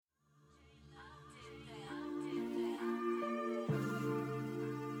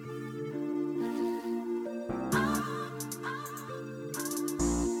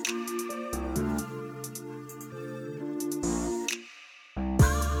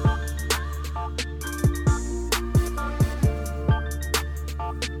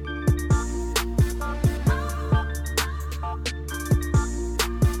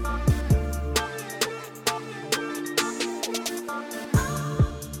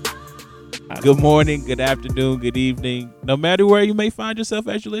Good morning, good afternoon, good evening, no matter where you may find yourself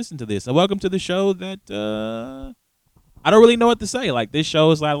as you listen to this. And welcome to the show that I don't really know what to say. Like, this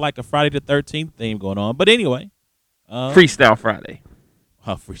show is like a Friday the 13th theme going on. But anyway. Freestyle Friday.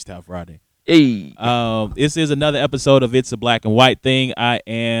 Freestyle Friday. Hey. This is another episode of It's a Black and White Thing. I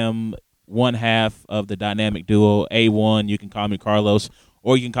am one half of the dynamic duo, A1. You can call me Carlos,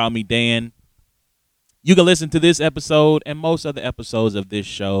 or you can call me Dan. You can listen to this episode and most other episodes of this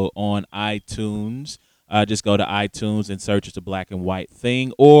show on iTunes. Just go to iTunes and search It's a Black and White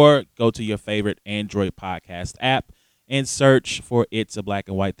Thing, or go to your favorite Android podcast app and search for It's a Black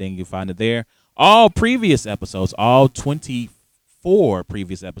and White Thing. You'll find it there. All previous episodes, all 24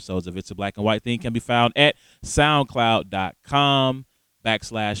 previous episodes of It's a Black and White Thing can be found at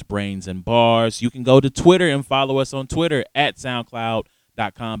SoundCloud.com/brains and bars. You can go to Twitter and follow us on Twitter at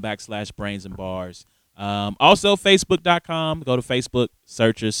SoundCloud.com/brains and bars. Also, Facebook.com. Go to Facebook,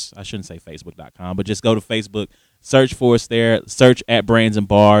 search us. I shouldn't say Facebook.com, but just go to Facebook, search for us there, search at Brains and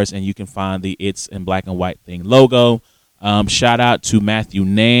Bars, and you can find the It's in Black and White Thing logo. Shout out to Matthew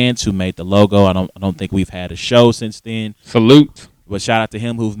Nance, who made the logo. I don't think we've had a show since then. Salute. But shout out to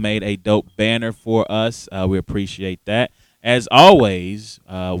him who've made a dope banner for us. We appreciate that. As always,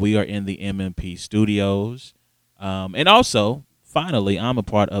 we are in the MMP studios. And also, finally, I'm a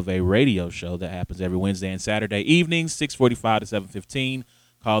part of a radio show that happens every Wednesday and Saturday evenings, 6:45 to 7:15,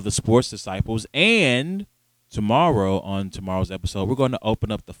 called The Sports Disciples. And tomorrow, on tomorrow's episode, we're going to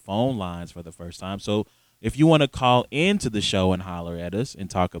open up the phone lines for the first time. So if you want to call into the show and holler at us and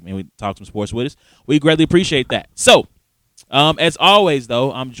talk some sports with us, we greatly appreciate that. So, as always,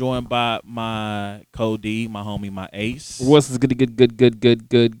 though, I'm joined by my co-D, my homie, my ace. What's good,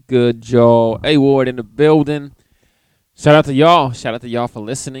 y'all? A-Ward in the building. Shout out to y'all. Shout out to y'all for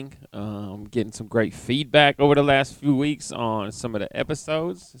listening. Getting some great feedback over the last few weeks on some of the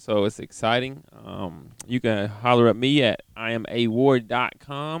episodes, so it's exciting. You can holler at me at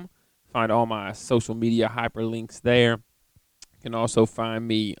IamAWard.com. Find all my social media hyperlinks there. You can also find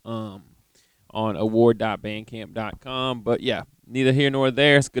me on award.bandcamp.com. But, yeah, neither here nor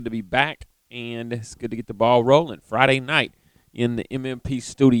there. It's good to be back, and it's good to get the ball rolling. Friday night in the MMP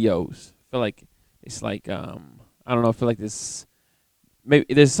studios. I feel like it's like I don't know. I feel like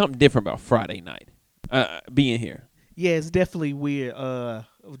maybe there's something different about Friday night being here. Yeah, it's definitely weird.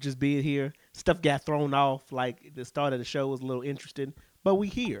 Just being here, stuff got thrown off. Like the start of the show was a little interesting, but we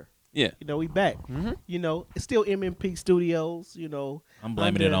here. Yeah, we back. Mm-hmm. It's still MMP Studios. I'm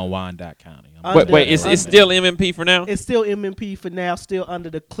blaming it on Wyandotte County. Wait, it's still MMP for now. It's still MMP for now. Still under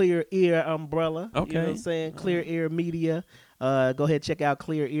the Clear Ear umbrella. Okay, you know what I'm saying? Clear Ear Media. Go ahead, check out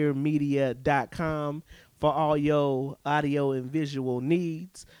clearearmedia.com. for all your audio and visual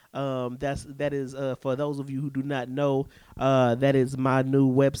needs. That is for those of you who do not know, that is my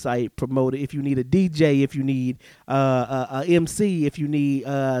new website promoted. If you need a DJ, if you need a MC, if you need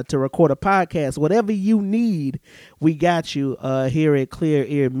to record a podcast, whatever you need, we got you here at Clear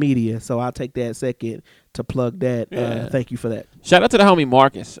Ear Media. So I'll take that second to plug that. Yeah. Thank you for that. Shout out to the homie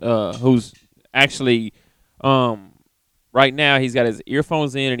Marcus, who's actually right now, he's got his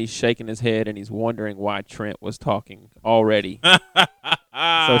earphones in and he's shaking his head and he's wondering why Trent was talking already. So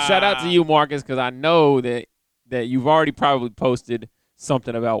shout out to you, Marcus, because I know that you've already probably posted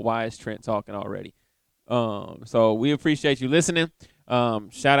something about why is Trent talking already. So we appreciate you listening.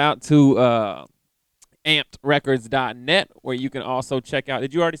 Shout out to ampedrecords.net, where you can also check out.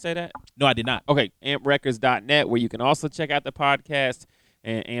 Did you already say that? No, I did not. Okay, ampedrecords.net, where you can also check out the podcast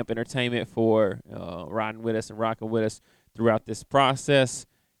and Amp Entertainment for riding with us and rocking with us throughout this process.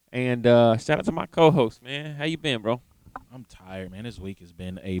 And shout out to my co-host, man. How you been, bro? I'm tired, man. This week has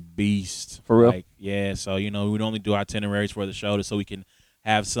been a beast. For real? Yeah, so, we normally do itineraries for the show so we can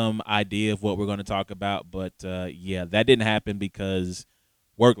have some idea of what we're going to talk about. But, yeah, that didn't happen because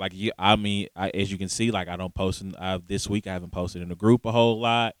work. As you can see, I don't post this week. I haven't posted in the group a whole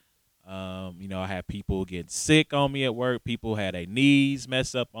lot. I had people get sick on me at work. People had their knees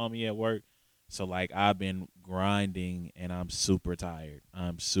mess up on me at work. So, I've been grinding, and I'm super tired.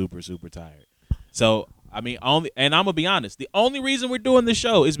 I'm super, super tired. So, I'm going to be honest. The only reason we're doing this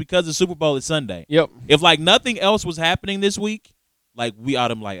show is because the Super Bowl is Sunday. Yep. If, nothing else was happening this week, we ought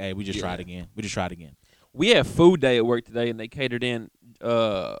to hey, we just tried again. We just tried again. We had food day at work today, and they catered in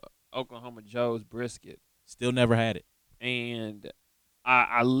Oklahoma Joe's brisket. Still never had it. And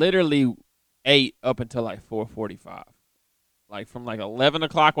I literally ate up until 4:45. From 11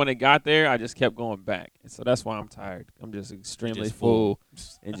 o'clock when it got there, I just kept going back. And so that's why I'm tired. I'm just extremely full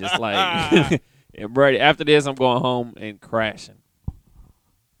and just and ready. After this, I'm going home and crashing.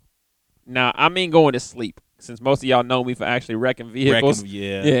 Now, I mean going to sleep since most of y'all know me for actually wrecking vehicles.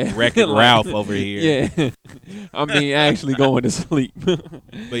 Wrecking Ralph over here. Yeah, I mean actually going to sleep.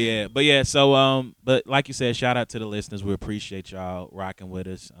 But yeah. So but like you said, shout out to the listeners. We appreciate y'all rocking with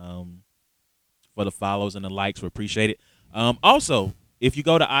us. For the follows and the likes, we appreciate it. Also, if you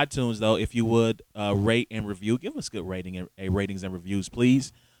go to iTunes though, if you would rate and review, give us good ratings and reviews,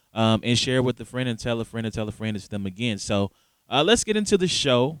 please. And share with a friend and tell a friend and tell a friend. It's them again. So let's get into the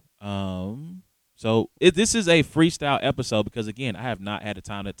show. This is a freestyle episode because, again, I have not had the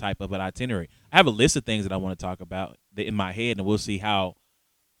time to type up an itinerary. I have a list of things that I want to talk about in my head, and we'll see how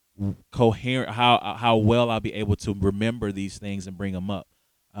coherent, how well I'll be able to remember these things and bring them up.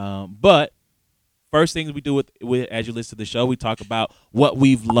 But first things we do with as you listen to the show, we talk about what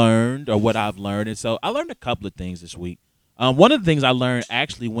we've learned or what I've learned. And so I learned a couple of things this week. One of the things I learned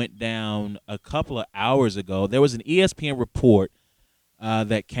actually went down a couple of hours ago. There was an ESPN report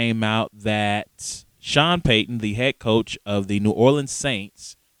that came out that Sean Payton, the head coach of the New Orleans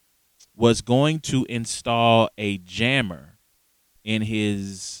Saints, was going to install a jammer in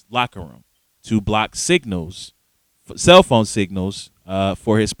his locker room to block signals, cell phone signals,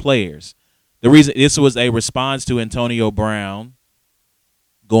 for his players. The reason this was a response to Antonio Brown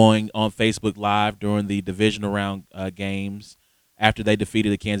going on Facebook Live during the divisional round games after they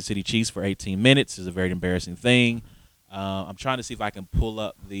defeated the Kansas City Chiefs for 18 minutes. Is a very embarrassing thing. I'm trying to see if I can pull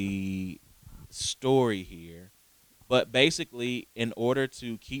up the story here. But basically, in order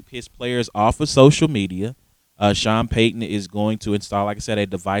to keep his players off of social media, Sean Payton is going to install, like I said, a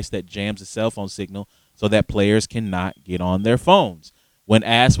device that jams the cell phone signal so that players cannot get on their phones. When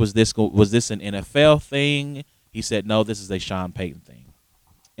asked, was this an NFL thing, he said, no, this is a Sean Payton thing.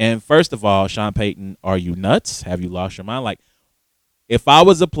 And first of all, Sean Payton, are you nuts? Have you lost your mind? Like, if I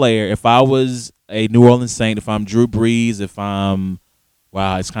was a player, if I was a New Orleans Saint, if I'm Drew Brees, it's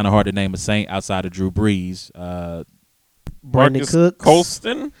kind of hard to name a Saint outside of Drew Brees. Brandon Cooks.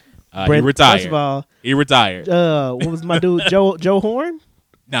 Colston? He retired. First of all, he retired. What was my dude, Joe Horn?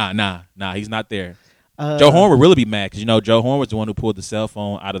 Nah, he's not there. Joe Horn would really be mad because, Joe Horn was the one who pulled the cell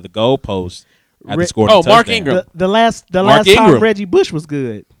phone out of the goalpost after scoring a touchdown. Mark Ingram. The last Ingram. time Reggie Bush was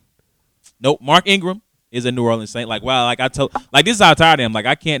good. Nope, Mark Ingram is a New Orleans Saint. This is how tired I am. Like,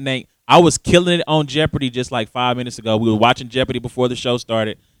 I can't name. I was killing it on Jeopardy just like 5 minutes ago. We were watching Jeopardy before the show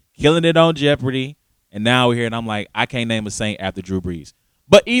started, killing it on Jeopardy, and now we're here, and I'm like, I can't name a Saint after Drew Brees.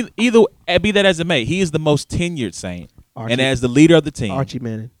 But either be that as it may, he is the most tenured Saint, and as the leader of the team, Archie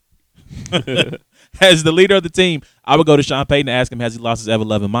Manning. As the leader of the team, I would go to Sean Payton and ask him, has he lost his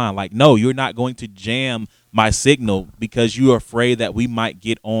ever-loving mind? Like, no, you're not going to jam my signal because you're afraid that we might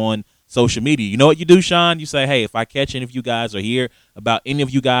get on social media. You know what you do, Sean? You say, hey, if I catch any of you guys or hear about any of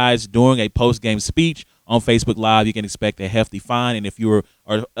you guys doing a post-game speech on Facebook Live, you can expect a hefty fine. And if you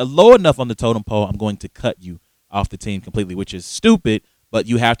are low enough on the totem pole, I'm going to cut you off the team completely, which is stupid, but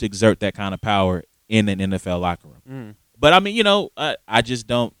you have to exert that kind of power in an NFL locker room. But, I mean, I just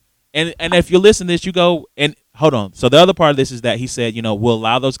don't. And if you listen to this, you go, and hold on. So the other part of this is that he said, we'll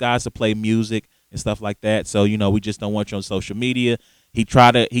allow those guys to play music and stuff like that. So, we just don't want you on social media. He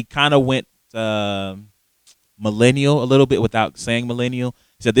kind of went millennial a little bit without saying millennial.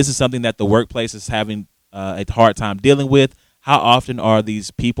 He said this is something that the workplace is having a hard time dealing with. How often are these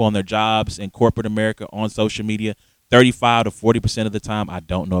people on their jobs in corporate America on social media? 35 to 40% of the time. I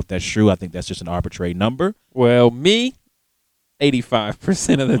don't know if that's true. I think that's just an arbitrary number. Well, me,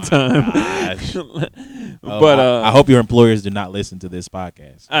 85% of the time. But I hope your employers do not listen to this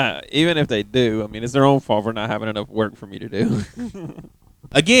podcast. Even if they do, I mean, it's their own fault for not having enough work for me to do.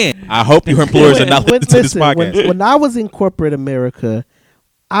 Again, I hope your employers are not listening to this podcast. When I was in corporate America,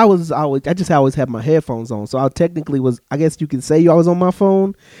 I just always had my headphones on. So I technically was, I guess you could say I was on my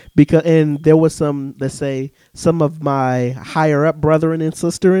phone and there was some, let's say, some of my higher up brethren and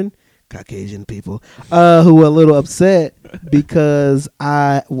sisterin, Caucasian people, who were a little upset because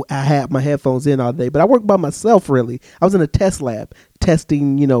I had my headphones in all day. But I worked by myself, really. I was in a test lab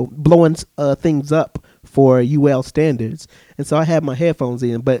testing, blowing things up for UL standards. And so I had my headphones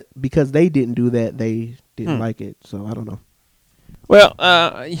in. But because they didn't do that, they didn't like it. So I don't know. Well,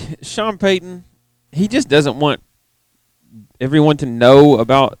 Sean Payton, he just doesn't want everyone to know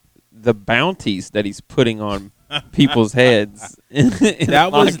about the bounties that he's putting on people's heads.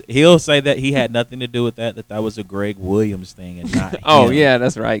 He'll say that he had nothing to do with that was a Greg Williams thing and not him. Yeah,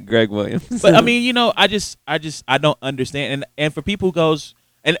 that's right, Greg Williams. But I mean, I don't understand. And for people who goes,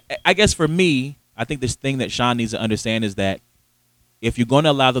 and I guess for me, I think this thing that Sean needs to understand is that if you're going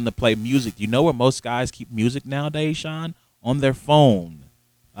to allow them to play music, where most guys keep music nowadays, Sean? On their phone.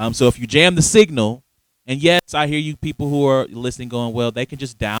 So if you jam the signal, and yes, I hear you people who are listening going, well, they can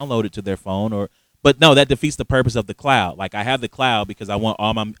just download it to their phone, or But no, that defeats the purpose of the cloud. Like I have the cloud because I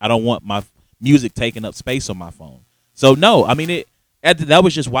don't want my music taking up space on my phone. So no, I mean that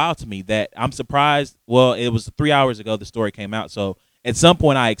was just wild to me. That I'm surprised. Well, it was 3 hours ago the story came out. So at some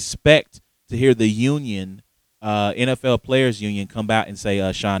point I expect to hear the union, NFL Players Union, come out and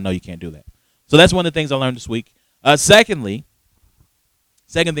say, Sean, no, you can't do that. So that's one of the things I learned this week. Second thing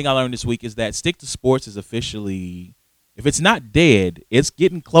I learned this week is that Stick to Sports is officially, if it's not dead, it's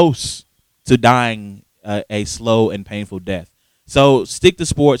getting close to dying a slow and painful death. So Stick to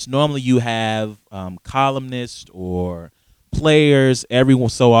Sports, normally you have columnists or players. Every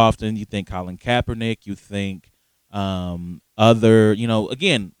so often you think Colin Kaepernick, you think other,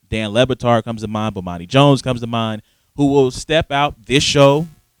 again, Dan Le Batard comes to mind, Bomani Jones comes to mind, who will step out. This show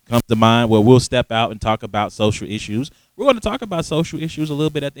comes to mind where we'll step out and talk about social issues. We're going to talk about social issues a little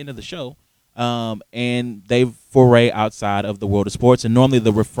bit at the end of the show. And they foray outside of the world of sports. And normally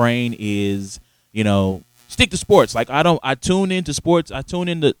the refrain is, stick to sports. Like I tune into sports. I tune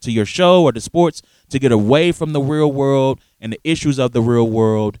into your show or the sports to get away from the real world and the issues of the real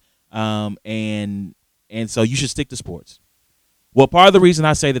world. And so you should stick to sports. Well, part of the reason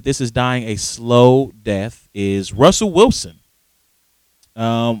I say that this is dying a slow death is Russell Wilson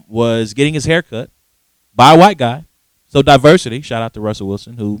was getting his hair cut by a white guy. So diversity, shout out to Russell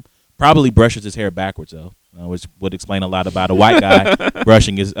Wilson, who probably brushes his hair backwards, though, which would explain a lot about a white guy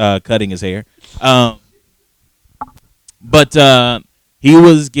cutting his hair. But he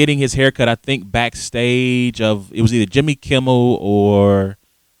was getting his hair cut, I think, backstage of, it was either Jimmy Kimmel or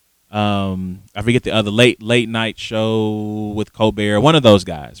I forget the other late night show with Colbert, one of those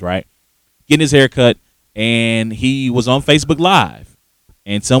guys, right? Getting his hair cut, and he was on Facebook Live,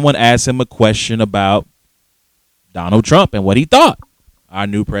 and someone asked him a question about Donald Trump and what he thought, our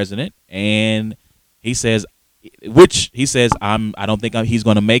new president, and he says, I don't think he's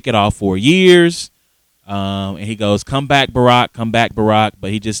going to make it all 4 years, and he goes, come back, Barack,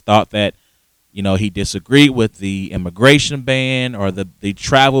 but he just thought that, he disagreed with the immigration ban or the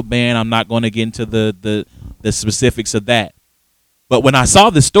travel ban. I'm not going to get into the specifics of that, but when I saw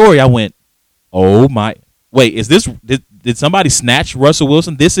the story, I went, oh my, wait, did somebody snatch Russell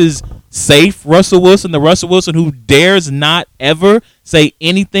Wilson? This is safe Russell Wilson, the Russell Wilson who dares not ever say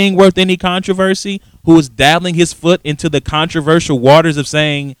anything worth any controversy, who is dabbling his foot into the controversial waters of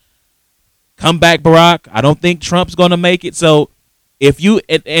saying, come back, Barack. I don't think Trump's going to make it. So if you,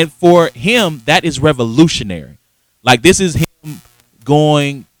 and for him, that is revolutionary. Like, this is him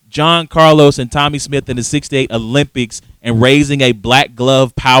going John Carlos and Tommy Smith in the 68 Olympics and raising a black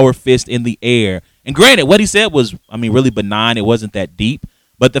glove power fist in the air. And granted, what he said was, really benign. It wasn't that deep.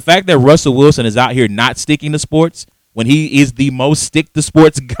 But the fact that Russell Wilson is out here not sticking to sports when he is the most stick to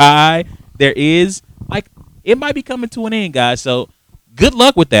sports guy there is, like, it might be coming to an end, guys. So good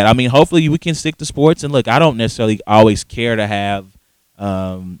luck with that. Hopefully we can stick to sports. And look, I don't necessarily always care to have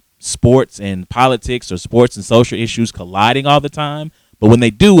sports and politics or sports and social issues colliding all the time. But when they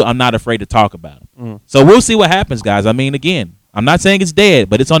do, I'm not afraid to talk about them. So we'll see what happens, guys. Again, I'm not saying it's dead,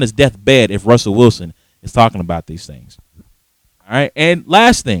 but it's on his deathbed if Russell Wilson is talking about these things. All right. And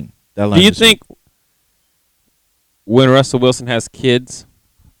last thing. Do you think when Russell Wilson has kids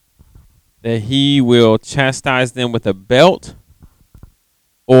that he will chastise them with a belt,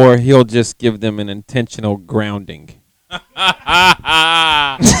 or he'll just give them an intentional grounding?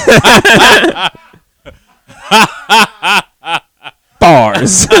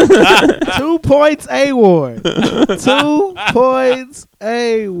 Bars. 2 points award. 2 points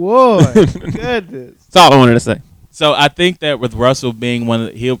award. Goodness. That's all I wanted to say. So I think that with Russell being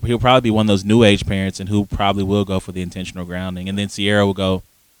he'll probably be one of those new age parents, and who probably will go for the intentional grounding, and then Sierra will go,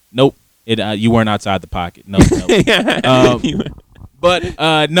 nope, you weren't outside the pocket. Nope. But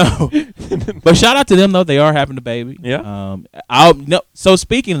no. But shout out to them though; they are having a baby. Yeah. So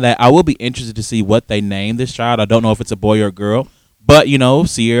speaking of that, I will be interested to see what they name this child. I don't know if it's a boy or a girl, but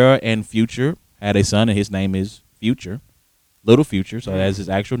Sierra and Future had a son, and his name is Future. Little Future, so that's his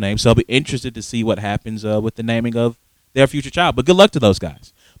actual name. So I'll be interested to see what happens with the naming of their future child. But good luck to those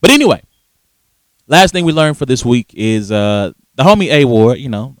guys. But anyway, last thing we learned for this week is the homie A Ward.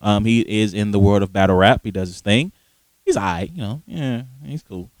 He is in the world of battle rap. He does his thing. He's all right, yeah, he's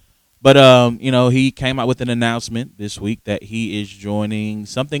cool. But he came out with an announcement this week that he is joining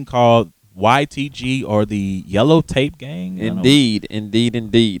something called YTG, or the Yellow Tape Gang.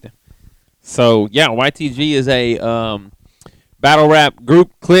 Indeed. So yeah, YTG is a battle rap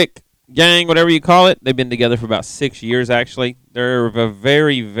group, clique, gang, whatever you call it. They've been together for about 6 years, actually. They're a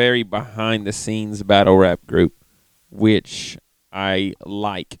very, very behind-the-scenes battle rap group, which I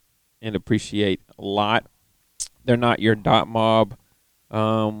like and appreciate a lot. They're not your dot mob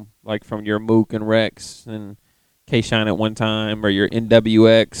like from your Mook and Rex and K-Shine at one time, or your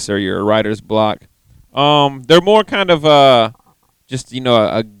NWX or your Writer's Block. They're more kind of just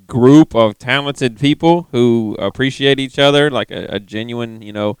a group of talented people who appreciate each other, like a genuine,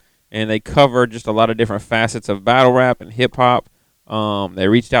 and they cover just a lot of different facets of battle rap and hip hop. They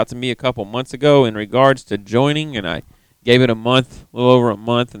reached out to me a couple months ago in regards to joining, and I gave it a little over a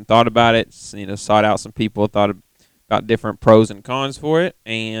month, and thought about it. Sought out some people, thought about different pros and cons for it,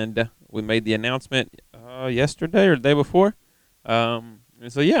 and we made the announcement yesterday or the day before. And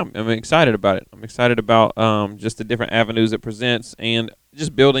so, yeah, I'm excited about it. I'm excited about just the different avenues it presents, and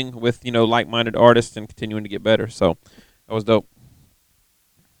just building with, like-minded artists and continuing to get better. So that was dope.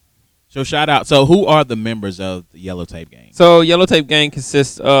 So shout out. So who are the members of the Yellow Tape Gang? So Yellow Tape Gang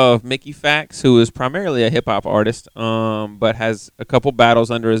consists of Mickey Fax, who is primarily a hip-hop artist, but has a couple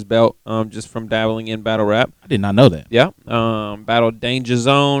battles under his belt just from dabbling in battle rap. I did not know that. Yeah. Battled Danger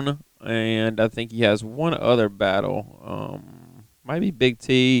Zone, and I think he has one other battle. Might be Big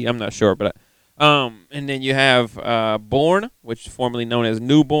T. I'm not sure, but and then you have Born, which is formerly known as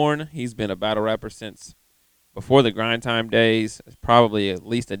Newborn. He's been a battle rapper since before the Grind Time days, probably at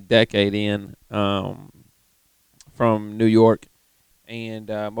least a decade in, from New York, and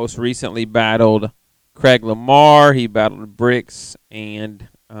most recently battled Craig Lamar. He battled Bricks, and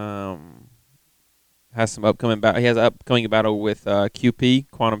has some upcoming battle. He has an upcoming battle with QP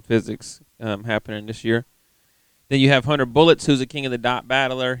Quantum Physics happening this year. Then you have Hunter Bullets, who's a King of the Dot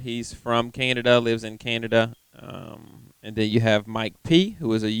battler. He's from Canada, lives in Canada. And then you have Mike P,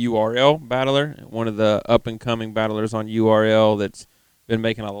 who is a URL battler, one of the up-and-coming battlers on URL that's been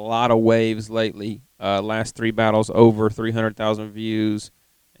making a lot of waves lately. Last 3 battles, over 300,000 views.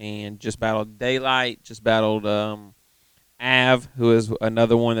 And just battled Daylight, just battled Av, who is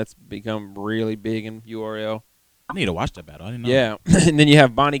another one that's become really big in URL. I need to watch that battle. I didn't know. Yeah. And then you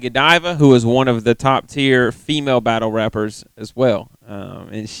have Bonnie Godiva, who is one of the top-tier female battle rappers as well.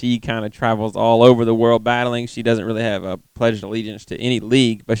 And she kind of travels all over the world battling. She doesn't really have a pledged allegiance to any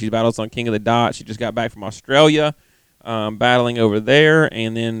league, but she battles on King of the Dot. She just got back from Australia, battling over there.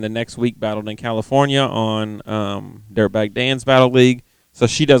 And then the next week battled in California on Dirtbag Dan's Battle League. So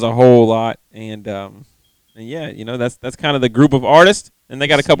she does a whole lot. And yeah, that's kind of the group of artists. And they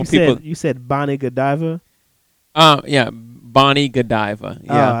got a couple people. You said Bonnie Godiva? Yeah, Bonnie Godiva.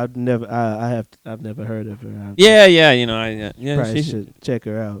 Yeah, I've never heard of her. Yeah, Probably she should check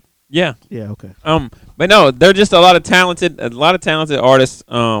her out. Yeah, okay. But no, they're just a lot of talented artists.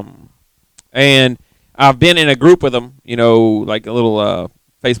 And I've been in a group with them, like a little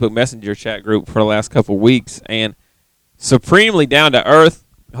Facebook Messenger chat group for the last couple of weeks, and supremely down to earth,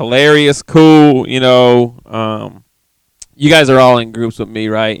 hilarious, cool. You guys are all in groups with me,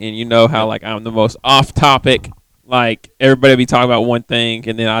 right? And how like I'm the most off topic. Like, everybody be talking about one thing,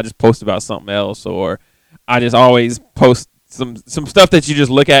 and then I just post about something else, or I just always post some stuff that you just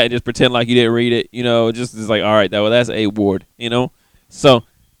look at and just pretend like you didn't read it, just is like, all right, that's A Ward, So,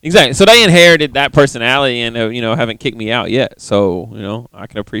 exactly. So they inherited that personality and, haven't kicked me out yet. So, I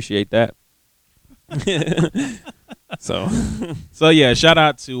can appreciate that. So yeah, shout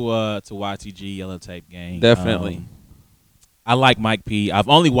out to YTG Yellow Tape Gang. Definitely. I like Mike P. I've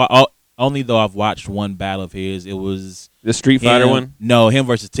only though I've watched one battle of his. It was the Street Fighter one? No, him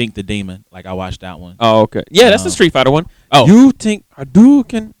versus Tink the Demon. Like, I watched that one. Oh, okay. Yeah, that's the Street Fighter one. Oh. You think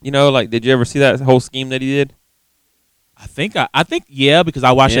Hadouken? Did you ever see that whole scheme that he did? I think yeah, because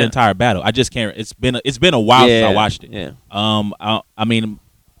I watched the entire battle. I just can't. It's been a while since I watched it. Yeah. I mean,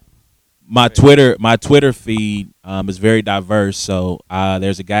 my Twitter feed is very diverse. So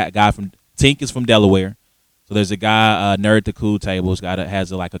there's a guy from Tink is from Delaware. So there's a guy, Nerd the Cool Tables,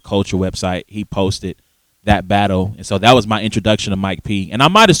 has a culture website. He posted that battle, and so that was my introduction to Mike P. And I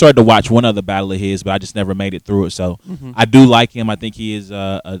might have started to watch one other battle of his, but I just never made it through it. So I do like him. I think he is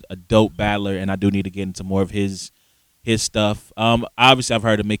a dope battler, and I do need to get into more of his stuff. Obviously, I've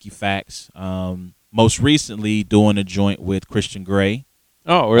heard of Mickey Fax. Most recently, doing a joint with Christian Grey.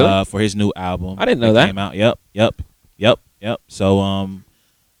 Oh, really? For his new album. I didn't know that. Came out. Yep. So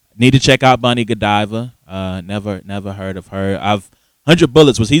need to check out Bonnie Godiva. Never heard of her. 100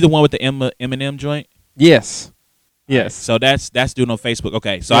 Bullets. Was he the one with the Eminem joint? Yes. Yes. Right, so that's dude on Facebook.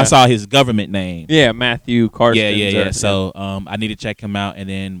 Okay. So I saw his government name. Yeah, Matthew Carson. Yeah. So I need to check him out, and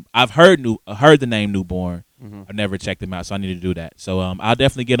then I've heard the name Newborn. Mm-hmm. I've never checked him out, so I need to do that. So I'll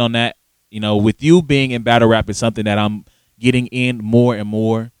definitely get on that. With you being in battle rap is something that I'm getting in more and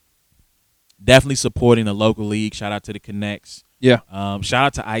more. Definitely supporting the local league. Shout out to the Connects. Yeah. Shout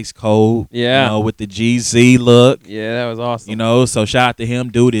out to Ice Cold. Yeah. You know, with the GZ look. Yeah, that was awesome. You know, so shout out to him.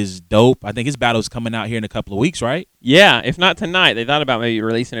 Dude is dope. I think his battle's coming out here in a couple of weeks, right? Yeah, if not tonight, they thought about maybe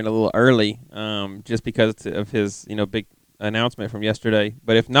releasing it a little early, just because of his big announcement from yesterday.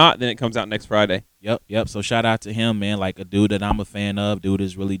 But if not, then it comes out next Friday. Yep. So shout out to him, man. Like a dude that I'm a fan of. Dude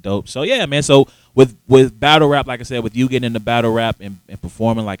is really dope. So yeah, man. So with battle rap, like I said, with you getting into battle rap and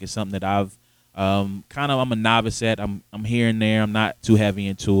performing, like it's something that I've I'm a novice at. I'm here and there. I'm not too heavy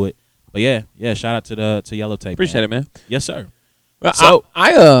into it. But yeah. Shout out to Yellow Tape. Appreciate it, man. Yes, sir. Well, So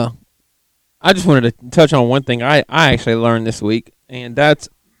I just wanted to touch on one thing I actually learned this week, and that's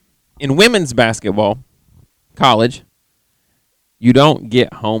in women's basketball, college, you don't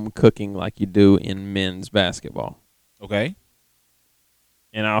get home cooking like you do in men's basketball. okay.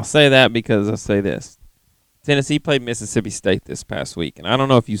 And I'll say that because I'll say this. Tennessee played Mississippi State this past week, and I don't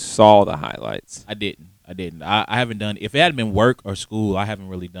know if you saw the highlights. I didn't. I haven't done. If it hadn't been work or school, I haven't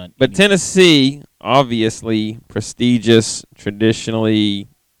really done. But anything. Tennessee, obviously prestigious, traditionally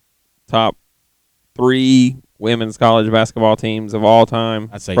top 3 women's college basketball teams of all time.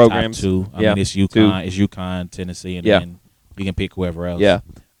 I'd say programs. top 2. I Yeah, mean, it's UConn. It's UConn, Tennessee, and Yeah. then you can pick whoever else. Yeah.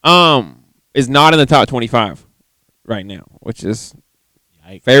 Is not in the top 25 right now, which is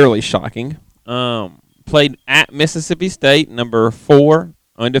Yikes. fairly shocking. Played at Mississippi State, number 4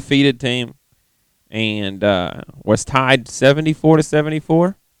 undefeated team, and was tied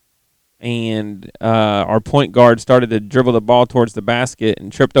 74-74. And our point guard started to dribble the ball towards the basket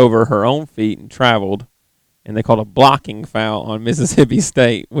and tripped over her own feet and traveled. And they called a blocking foul on Mississippi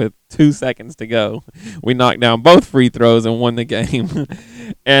State with 2 seconds to go. We knocked down both free throws and won the game.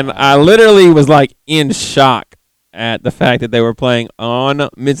 And I literally was like in shock at the fact that they were playing on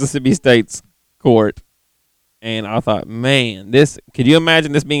Mississippi State's court. And I thought, man, could you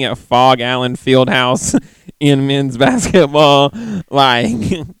imagine this being at Fog Allen Fieldhouse in men's basketball?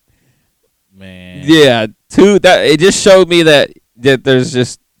 Like, Man. yeah, it just showed me that there's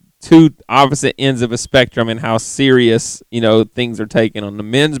just 2 opposite ends of a spectrum and how serious, things are taken on the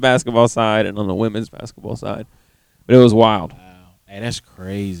men's basketball side and on the women's basketball side. But it was wild. Wow. Hey, that's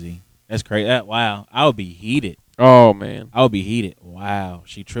crazy. That's crazy. Wow. I would be heated. Oh, man. I would be heated. Wow.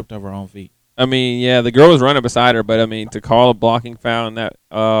 She tripped over her own feet. I mean, yeah, the girl was running beside her, but, I mean, to call a blocking foul and that,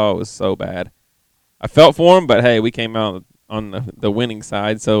 it was so bad. I felt for him, but, hey, we came out on the winning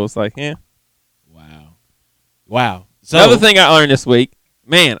side, so it's like, yeah. Wow. So Another thing I learned this week,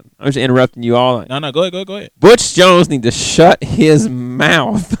 man, I'm just interrupting you all. No, go ahead. Butch Jones needs to shut his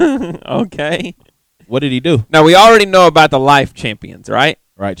mouth, okay? What did he do? Now, we already know about the Life Champions, right?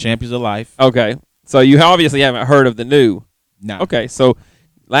 Right, Champions of Life. Okay, so you obviously haven't heard of the new. No. Okay, so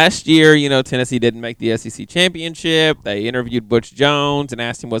last year, Tennessee didn't make the SEC championship. They interviewed Butch Jones and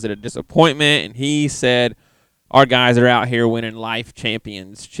asked him, was it a disappointment? And he said, our guys are out here winning Life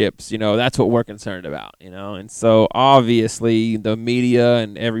Championships. That's what we're concerned about, And so, obviously, the media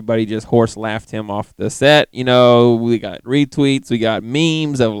and everybody just horse-laughed him off the set. We got retweets. We got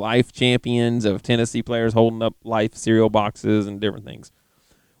memes of Life Champions, of Tennessee players holding up Life cereal boxes and different things.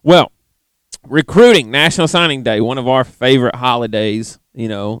 Well, recruiting, National Signing Day, one of our favorite holidays,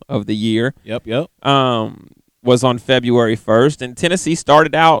 of the year. Yep. Was on February 1st, and Tennessee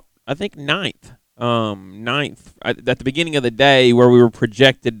started out, I think, ninth at the beginning of the day, where we were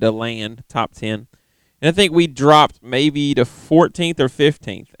projected to land top 10. And I think we dropped maybe to 14th or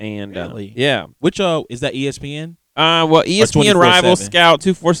 15th. And Really? yeah. Which is that ESPN? Well, ESPN 24/7? Rival Scout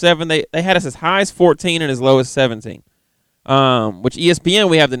 247, they had us as high as 14 and as low as 17. Which ESPN,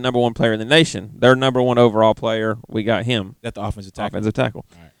 we have the number 1 player in the nation. Their number 1 overall player, we got him. That's the offensive tackle. Offensive tackle.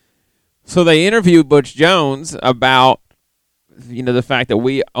 All right. So they interviewed Butch Jones about, the fact that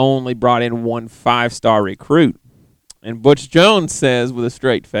we only brought in 1 5-star recruit. And Butch Jones says with a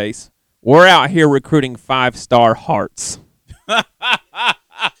straight face, we're out here recruiting 5-star hearts.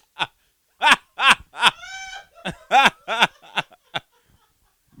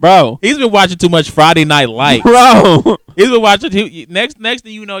 Bro. He's been watching too much Friday Night Lights. Bro. He's been watching. Next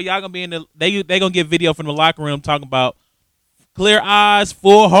thing you know, y'all gonna be in the. They gonna get video from the locker room talking about clear eyes,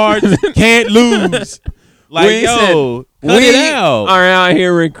 full hearts, can't lose. Like, We yo, said, cut we it out. are out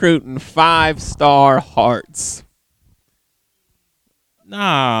here recruiting 5-star hearts.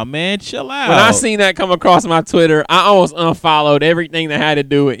 Nah, man, chill out. When I seen that come across my Twitter, I almost unfollowed everything that had to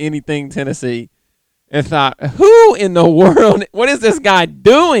do with anything Tennessee and thought, who in the world, what is this guy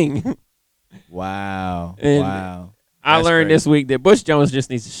doing? Wow. And Wow. I That's learned crazy. this week that Butch Jones just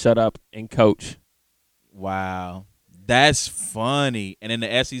needs to shut up and coach. Wow. That's funny. And in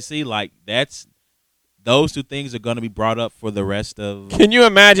the SEC, like, those 2 things are going to be brought up for the rest of. Can you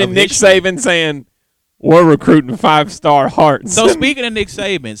imagine Of Nick history. Saban saying, We're recruiting 5-star hearts. So speaking of Nick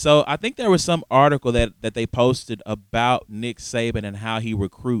Saban, so I think there was some article that they posted about Nick Saban and how he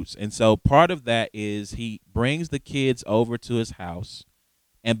recruits. And so part of that is he brings the kids over to his house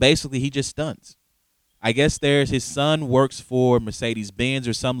and basically he just stunts. I guess his son works for Mercedes-Benz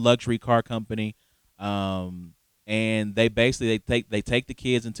or some luxury car company. And they basically they take the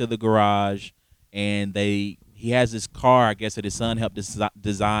kids into the garage and he has this car, I guess, that his son helped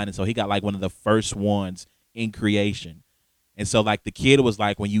design, and so he got like one of the first ones in creation. And so like the kid was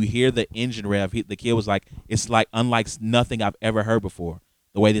like, when you hear the engine rev, the kid was like, it's like unlike nothing I've ever heard before,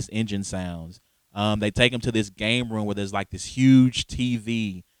 the way this engine sounds. They take him to this game room where there's like this huge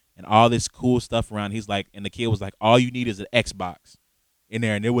TV and all this cool stuff around. He's like, and the kid was like, all you need is an Xbox in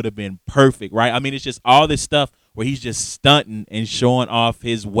there, and it would have been perfect, right? I mean, it's just all this stuff where he's just stunting and showing off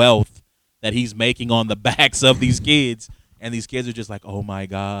his wealth that he's making on the backs of these kids, and these kids are just like, oh my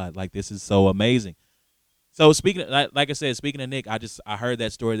God, like this is so amazing. So speaking, like I said, speaking of Nick, I heard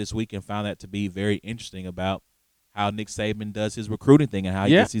that story this week and found that to be very interesting about how Nick Saban does his recruiting thing and how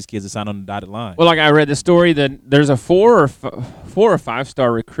he gets these kids to sign on the dotted line. Well, like I read the story that there's a 4 or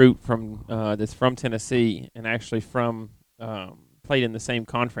 5-star recruit from that's from Tennessee and actually from played in the same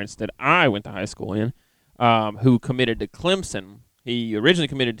conference that I went to high school in, who committed to Clemson. He originally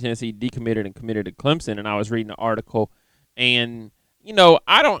committed to Tennessee, decommitted, and committed to Clemson. And I was reading an article, and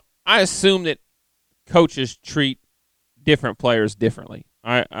I assume that coaches treat different players differently.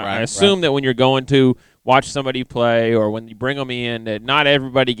 I assume that when you're going to watch somebody play or when you bring them in, that not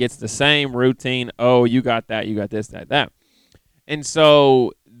everybody gets the same routine. Oh, you got that, you got this, that. And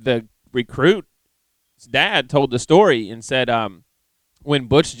so the recruit's dad told the story and said, when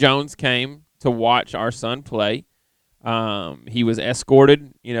Butch Jones came to watch our son play, he was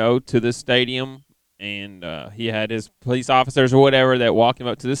escorted, to the stadium, and he had his police officers or whatever that walked him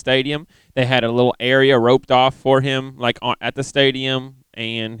up to the stadium. They had a little area roped off for him, like at the stadium,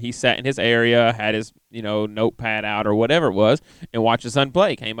 and he sat in his area, had his, notepad out or whatever it was, and watched his son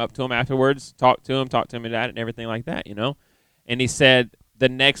play. Came up to him afterwards, talked to him about it and everything like that, And he said the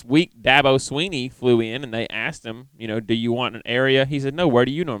next week, Dabo Swinney flew in, and they asked him, do you want an area? He said, no, where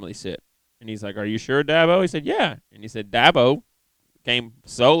do you normally sit? And he's like, are you sure, Dabo? He said, yeah. And he said, Dabo came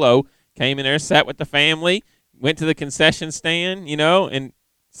solo, came in there, sat with the family, went to the concession stand, and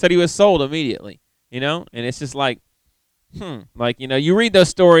said he was sold immediately, And it's just like, you read those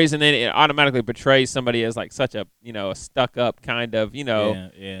stories and then it automatically portrays somebody as like such a, a stuck-up kind of, Yeah.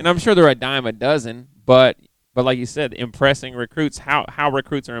 And I'm sure they're a dime a dozen, but like you said, impressing recruits, how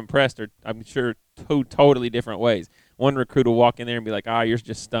recruits are impressed are, I'm sure, two totally different ways. One recruit will walk in there and be like, you're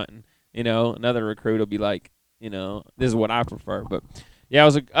just stunting. Another recruit will be like, this is what I prefer. But yeah,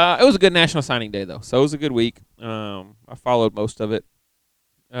 it was a good National Signing Day though, so it was a good week. I followed most of it.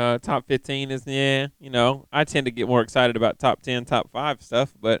 Top 15 is I tend to get more excited about top 10, top 5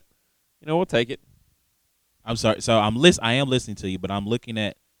 stuff, but we'll take it. I'm sorry. So I am listening to you, but I'm looking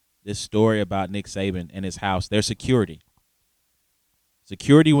at this story about Nick Saban and his house. There's security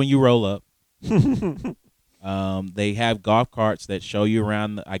when you roll up. They have golf carts that show you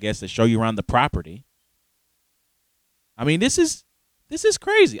around. The property. I mean, this is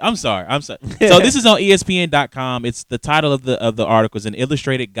crazy. I'm sorry. So this is on ESPN.com. It's the title of the article is an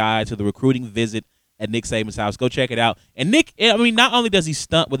illustrated guide to the recruiting visit at Nick Saban's house. Go check it out. And Nick, not only does he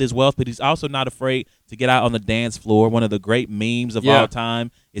stunt with his wealth, but he's also not afraid to get out on the dance floor. One of the great memes of all time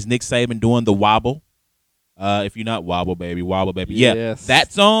is Nick Saban doing the wobble. If you're not wobble baby. Yeah, yes.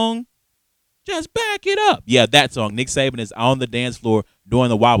 that song. Just back it up. Yeah, that song. Nick Saban is on the dance floor doing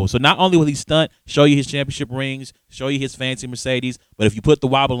the wobble. So not only will he stunt, show you his championship rings, show you his fancy Mercedes, but if you put the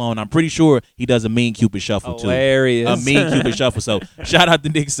wobble on, I'm pretty sure he does a mean Cupid shuffle too. Hilarious. A mean Cupid shuffle. So shout out to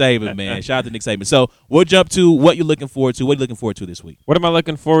Nick Saban, man. Shout out to Nick Saban. So we'll jump to what you're looking forward to. What are you looking forward to this week? What am I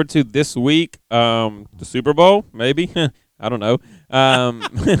looking forward to this week? The Super Bowl, maybe. I don't know. I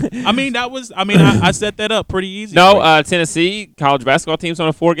set that up pretty easy. No, Tennessee college basketball team's on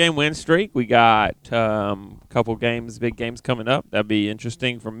a 4-game win streak. We got a couple games, big games coming up. That'd be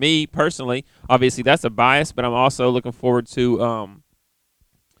interesting for me personally. Obviously, that's a bias, but I'm also looking forward to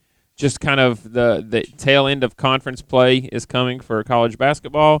just kind of the tail end of conference play is coming for college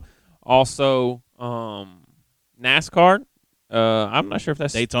basketball. Also, NASCAR. I'm not sure if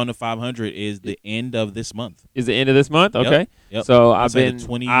that's Daytona 500 is the end of this month. Is the end of this month? Okay. Yep. So I'd I've say been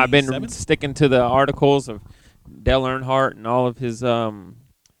the I've been 27th? sticking to the articles of Dale Earnhardt and all of his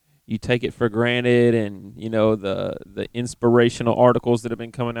you take it for granted and the inspirational articles that have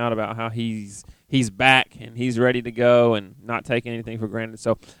been coming out about how he's back and he's ready to go and not taking anything for granted.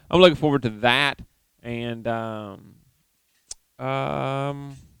 So I'm looking forward to that and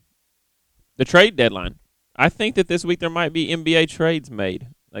The trade deadline. I think that this week there might be NBA trades made.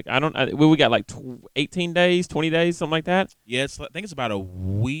 Like we got like 18 days, 20 days, something like that. Yeah, I think it's about a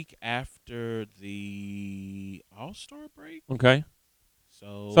week after the All-Star break. Okay.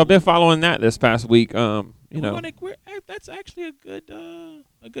 So I've been following that this past week. That's actually a good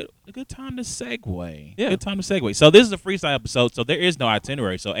time to segue. Yeah. Good time to segue. So this is a freestyle episode, so there is no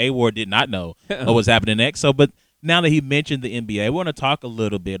itinerary. So A-Ward did not know what was happening next. So, but now that he mentioned the NBA, we want to talk a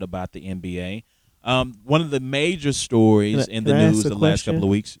little bit about the NBA. One of the major stories in the news the last couple of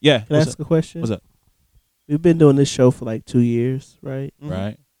weeks. Yeah. Can I ask a question? What's up? We've been doing this show for like 2 years, right? Mm-hmm.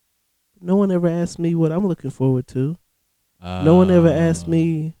 Right. No one ever asked me what I'm looking forward to. No one ever asked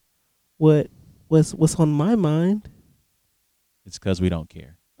me what's on my mind. It's because we don't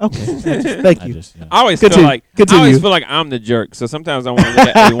care. Okay, thank you. I always Continue. feel like I'm the jerk. So sometimes I want to look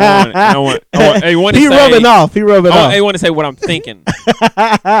at A1 and I want A1 to He say, rubbing off. He rubbing I want off. A1 to say what I'm thinking.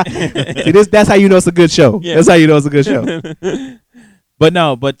 See, that's how you know it's a good show. Yeah. That's how you know it's a good show.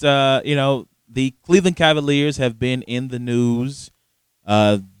 The Cleveland Cavaliers have been in the news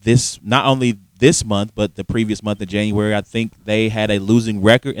this not only this month but the previous month of January. I think they had a losing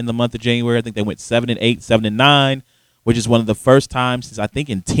record in the month of January. I think they went 7-8, 7-9, which is one of the first times since I think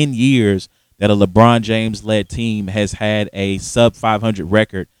in 10 years that a LeBron James led team has had a sub 500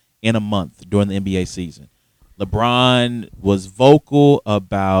 record in a month during the NBA season. LeBron was vocal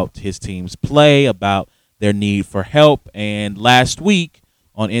about his team's play, about their need for help, and last week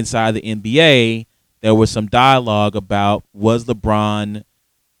on Inside the NBA, there was some dialogue about was LeBron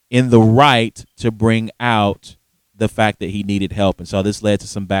in the right to bring out the fact that he needed help. And so this led to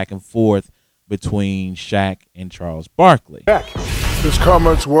some back and forth between Shaq and Charles Barkley. His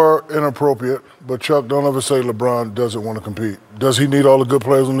comments were inappropriate, but Chuck, don't ever say LeBron doesn't want to compete. Does he need all the good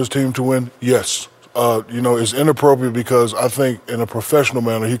players on this team to win? Yes. It's inappropriate because I think in a professional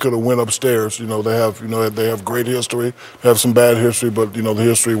manner he could have went upstairs. They have great history, they have some bad history, but the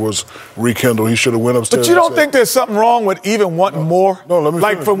history was rekindled. He should have went upstairs. But you don't think there's something wrong with even wanting more? No, let me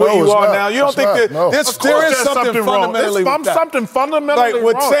like finish. from where No, you it's are not. now. You don't It's think not. that No. there is something fundamentally wrong. Something fundamentally like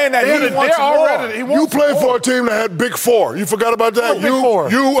with wrong. saying that he wants more. You played for a team that had Big Four. You forgot about that? Big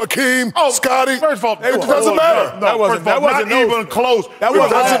Four? You, Akeem, Scotty. First of all, it doesn't matter. That wasn't even close. It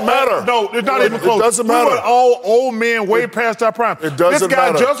doesn't matter. No, it's not even close. It doesn't We matter. were all old men way past our prime. It doesn't This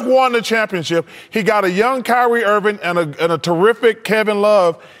guy matter. just won the championship. He got a young Kyrie Irving and a terrific Kevin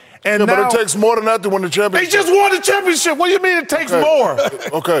Love. And now, but it takes more than that to win the they championship. just won the championship. What do you mean it takes more?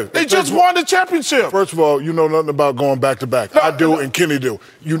 Okay. They just won the championship. First of all, you know nothing about going back to back. I do, and Kenny do.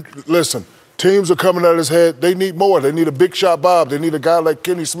 You listen. Teams are coming at his head. They need more. They need a big shot Bob. They need a guy like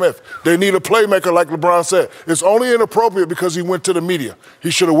Kenny Smith. They need a playmaker like LeBron said. It's only inappropriate because he went to the media.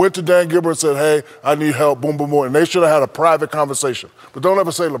 He should have went to Dan Gilbert and said, hey, I need help, boom, boom, boom. And they should have had a private conversation. But don't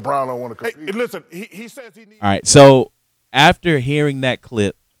ever say LeBron don't want to compete. Hey, listen, he says he needs. All right, so after hearing that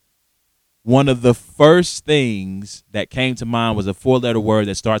clip, one of the first things that came to mind was a 4-letter word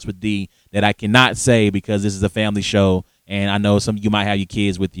that starts with D that I cannot say because this is a family show. And I know some of you might have your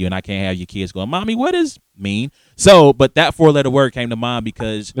kids with you, and I can't have your kids going, Mommy, what does mean? So, but that 4-letter word came to mind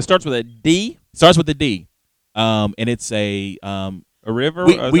because It starts with a D. starts with a D, and it's a river.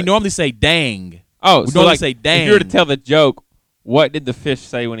 We normally say dang. Oh, we so normally like say dang. if you were to tell the joke, what did the fish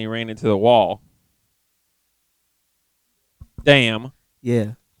say when he ran into the wall? Damn.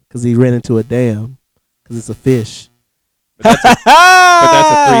 Yeah, because he ran into a dam because it's a fish. But that's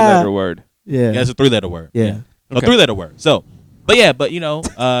a 3-letter word. Yeah. Yeah, it's a 3-letter word. Yeah. A 3-letter word. So, but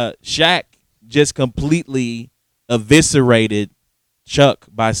Shaq just completely eviscerated Chuck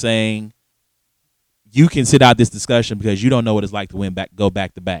by saying, you can sit out this discussion because you don't know what it's like to go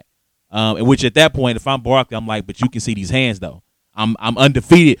back to back. And which at that point, if I'm Barkley, I'm like, but you can see these hands though. I'm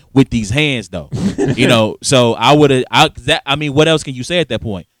undefeated with these hands though. So what else can you say at that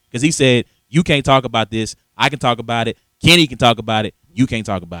point? Because he said, you can't talk about this. I can talk about it. Kenny can talk about it. You can't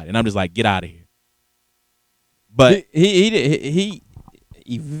talk about it. And I'm just like, get out of here. But he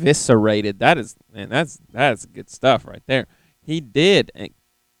eviscerated. That's good stuff right there. He did. And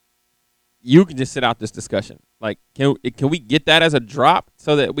you can just sit out this discussion. Like, can we get that as a drop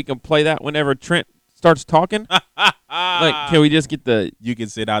so that we can play that whenever Trent starts talking? Like, can we just get the? You can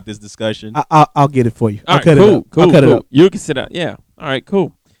sit out this discussion. I'll get it for you. All I'll right, cut it up. cool, I'll cut it up. You can sit out. Yeah. All right.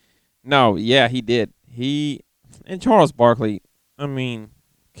 Cool. No. Yeah. He did. And Charles Barkley. I mean,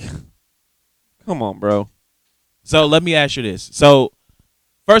 come on, bro. So let me ask you this. So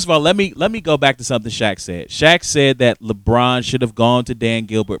first of all, let me go back to something Shaq said. Shaq said that LeBron should have gone to Dan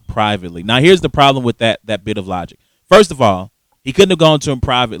Gilbert privately. Now here's the problem with that bit of logic. First of all, he couldn't have gone to him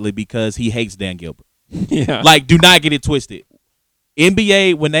privately because he hates Dan Gilbert. Yeah. Like, do not get it twisted.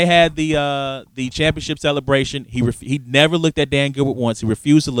 NBA, when they had the championship celebration, he never looked at Dan Gilbert once. He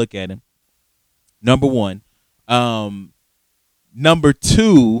refused to look at him. Number one. Number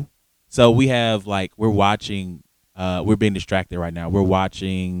two, so we have we're watching. We're being distracted right now. We're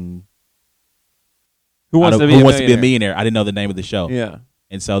watching. Who wants to be a millionaire? I didn't know the name of the show. Yeah.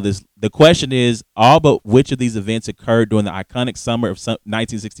 And so the question is, all but which of these events occurred during the iconic summer of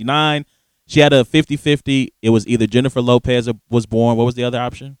 1969? She had a 50-50. It was either Jennifer Lopez was born. What was the other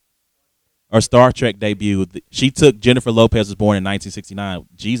option? Or Star Trek debut. She took Jennifer Lopez was born in 1969.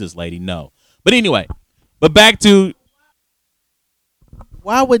 Jesus, lady, no. But anyway, back to.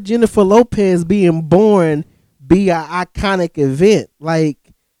 Why would Jennifer Lopez being born be an iconic event? Like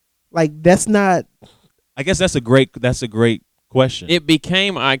that's not. I guess that's a great question. It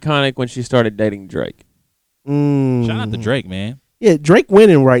became iconic when she started dating Drake. Shout out to Drake, man. Yeah, Drake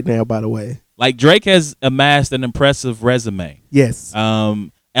winning right now, by the way. Drake has amassed an impressive resume. Yes.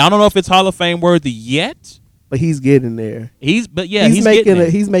 And I don't know if it's Hall of Fame worthy yet, but he's getting there. He's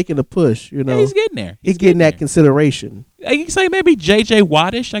making a push. You know, he's getting there. He's getting that consideration. You can say maybe J.J.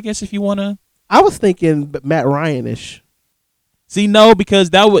 Wattish, I guess, if you want to. I was thinking Matt Ryan-ish. See, no,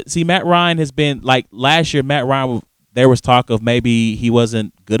 because Matt Ryan has been last year. Matt Ryan, there was talk of maybe he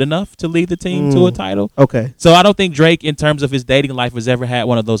wasn't good enough to lead the team to a title. Okay. So I don't think Drake, in terms of his dating life, has ever had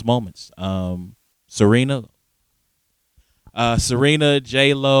one of those moments. Serena,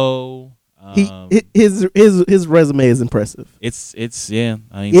 J-Lo. His resume is impressive. It's yeah.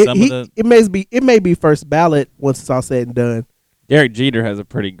 I mean, it may be first ballot once it's all said and done. Derek Jeter has a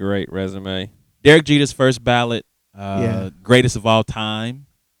pretty great resume. Derek Jeter's first ballot, greatest of all time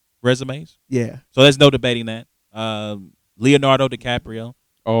resumes. Yeah. So there's no debating that. Leonardo DiCaprio.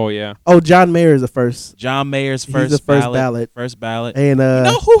 Oh yeah. Oh, John Mayer is the first. John Mayer's He's the first ballot. First ballot. And you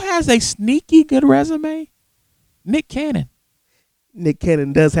know who has a sneaky good resume? Nick Cannon. Nick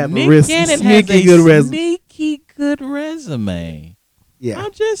Cannon does have Nick a Cannon sneaky has good a resume. sneaky good resume. Yeah.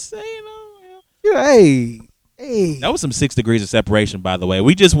 I'm just saying. Hey. That was some 6 degrees of separation, by the way.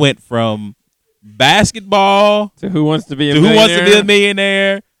 We just went from basketball to Who Wants to Be a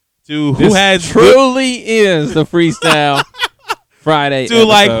Millionaire to who has truly is the Freestyle Friday to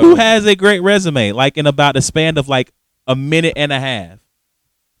episode. who has a great resume, in about a span of a minute and a half.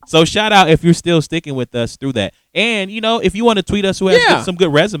 So shout out if you're still sticking with us through that. And if you want to tweet us who has some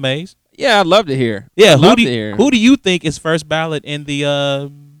good resumes. Yeah, I'd love to hear. Yeah, who do you think is first ballot in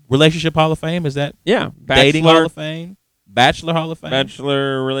the Relationship Hall of Fame? Is that Dating Hall of Fame? Bachelor Hall of Fame?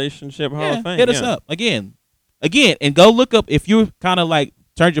 Bachelor Relationship Hall of Fame. Hit us up. Again, and go look up if you're kind of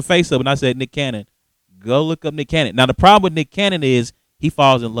turned your face up and I said Nick Cannon, go look up Nick Cannon. Now the problem with Nick Cannon is he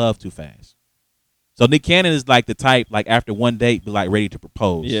falls in love too fast. So Nick Cannon is the type after one date be ready to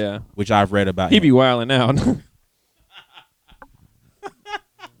propose. Yeah. Which I've read about. He be wilding out.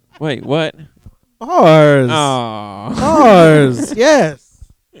 Wait, what? Bars. Oh. Bars. Yes.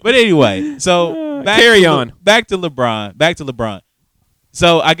 But anyway, so carry on. Back to LeBron.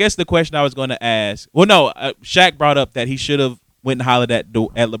 So I guess the question I was going to ask. Well, no, Shaq brought up that he should have went and hollered at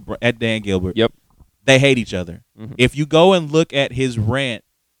Dan Gilbert. Yep. They hate each other. Mm-hmm. If you go and look at his rant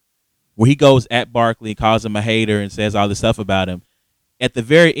where he goes at Barkley, calls him a hater and says all this stuff about him, at the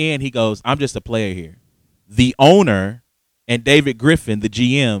very end he goes, I'm just a player here. The owner and David Griffin, the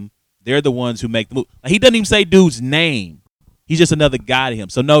GM, they're the ones who make the move. He doesn't even say dude's name. He's just another guy to him.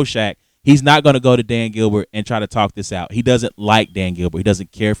 So no, Shaq, he's not going to go to Dan Gilbert and try to talk this out. He doesn't like Dan Gilbert. He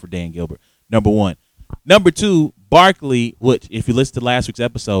doesn't care for Dan Gilbert, number one. Number two, Barkley, which if you listen to last week's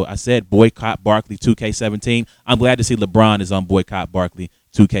episode, I said boycott Barkley 2K17. I'm glad to see LeBron is on boycott Barkley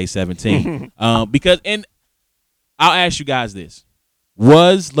 2K17. Because, and I'll ask you guys this.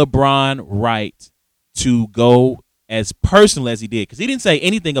 Was LeBron right to go as personal as he did? Because he didn't say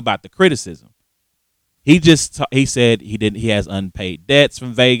anything about the criticism. He said he has unpaid debts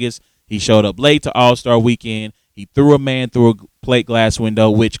from Vegas. He showed up late to All-Star Weekend. He threw a man through a plate glass window,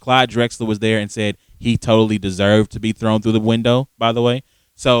 which Clyde Drexler was there and said he totally deserved to be thrown through the window, by the way.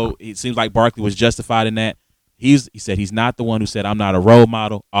 So it seems like Barkley was justified in that. He said he's not the one who said, I'm not a role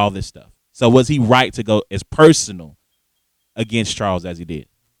model, all this stuff. So was he right to go as personal against Charles as he did?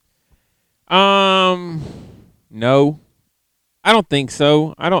 No. I don't think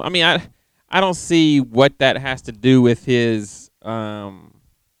so. I don't see what that has to do with his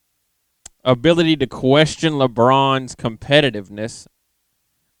ability to question LeBron's competitiveness.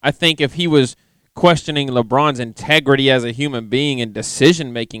 I think if he was questioning LeBron's integrity as a human being and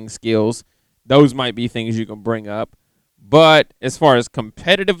decision-making skills, those might be things you can bring up. But as far as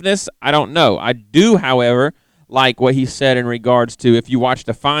competitiveness, I don't know. I do, however, like what he said in regards to if you watch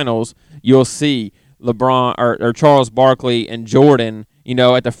the finals, you'll see LeBron or Charles Barkley and Jordan,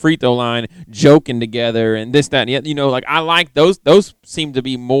 at the free throw line joking together and this, that, and the other. Like I like those. Those seem to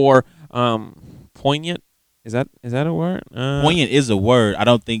be more poignant. Is that a word? Poignant is a word. I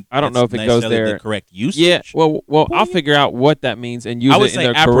don't know if it goes there. The correct usage. Yeah. Well, I'll figure out what that means and use it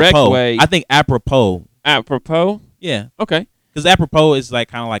in the apropos. correct way. I think apropos. Apropos. Yeah. Okay. Because apropos is like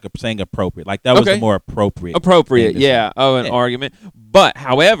kind of like saying appropriate. Like that was the more appropriate. Appropriate. Yeah. Argument. But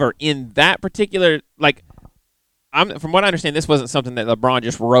however, in that particular from what I understand, this wasn't something that LeBron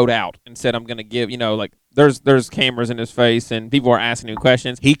just wrote out and said, "I'm going to give." There's cameras in his face and people are asking him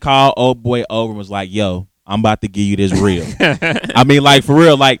questions. He called old boy over and was like, "Yo, I'm about to give you this real." I mean, like for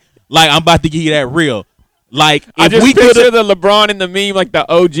real, like I'm about to give you that real. Like I just picture the LeBron in the meme, like the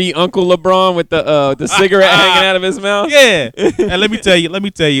OG Uncle LeBron with the cigarette hanging out of his mouth. Yeah. And let me tell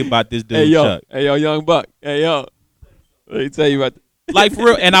you about this dude, Chuck. Hey yo, young buck. Hey yo, let me tell you about. Like for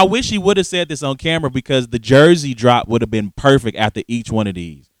real, and I wish he would have said this on camera because the jersey drop would have been perfect after each one of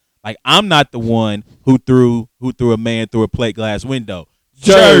these. Like I'm not the one who threw a man through a plate glass window.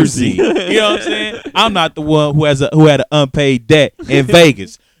 Jersey. You know what I'm saying? I'm not the one who had an unpaid debt in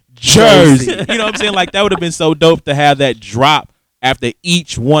Vegas. Jersey. You know what I'm saying? Like that would have been so dope to have that drop after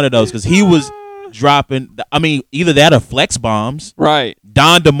each one of those because he was dropping. I mean, either that or flex bombs. Right.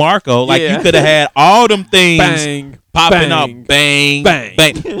 Don DeMarco. Like you could have had all them things bang, popping bang, up. Bang, bang,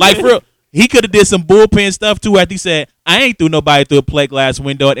 bang. Like for real. He could have did some bullpen stuff too after he said, "I ain't threw nobody through a plate glass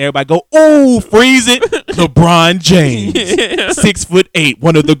window," and everybody go, "Ooh, freeze it!" LeBron James, 6'8",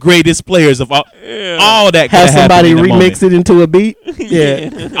 one of the greatest players of all. Yeah. All that. Have somebody remix it into a beat.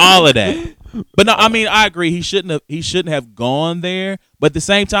 Yeah, all of that. But no, I mean, I agree. He shouldn't have gone there. But at the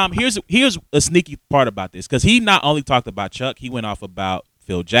same time, here's a sneaky part about this because he not only talked about Chuck, he went off about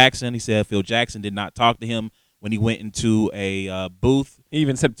Phil Jackson. He said Phil Jackson did not talk to him when he went into a booth. He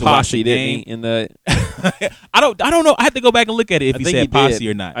even said posse, didn't he? In the I don't know. I had to go back and look at it if he said posse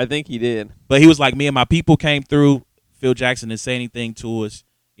or not. I think he did. But he was like, "Me and my people came through." Phil Jackson didn't say anything to us,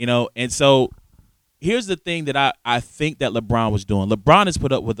 And so here's the thing that I think that LeBron was doing. LeBron has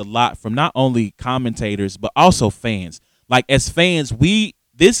put up with a lot from not only commentators but also fans. Like as fans,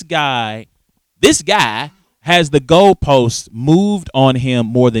 this guy has the goalposts moved on him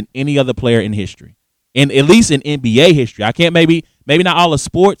more than any other player in history. And at least in NBA history. I can't maybe not all of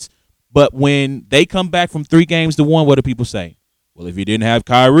sports, but when they come back from 3-1, what do people say? Well, if you didn't have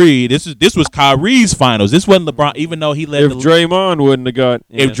Kyrie, this was Kyrie's finals. This wasn't LeBron, even though he led. If Draymond wouldn't have got,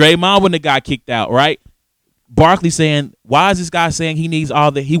 Draymond wouldn't have got kicked out, right? Barkley saying, why is this guy saying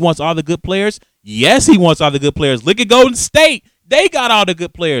he wants all the good players? Yes, he wants all the good players. Look at Golden State. They got all the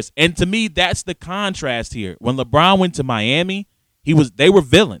good players. And to me, that's the contrast here. When LeBron went to Miami, they were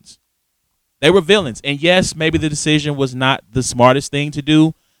villains. They were villains. And yes, maybe the decision was not the smartest thing to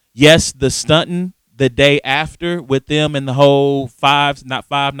do. Yes, the stunting the day after with them and the whole 5,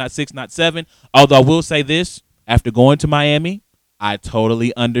 not 6, not 7. Although I will say this, after going to Miami, I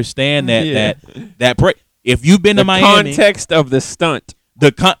totally understand that if you've been to Miami, context of the stunt.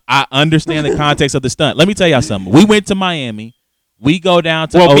 I understand the context of the stunt. Let me tell y'all something. We went to Miami. We go down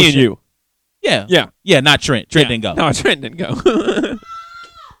to Ocean. Me and you. Yeah, not Trent. Trent didn't go. No, Trent didn't go.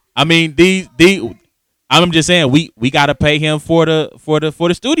 I mean, I'm just saying we got to pay him for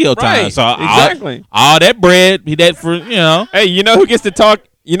the studio time. Right, so exactly. All that bread, Hey, you know who gets to talk?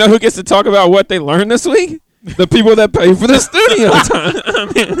 You know who gets to talk about what they learned this week? The people that pay for the studio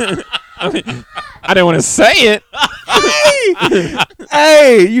time. I mean, I didn't want to say it.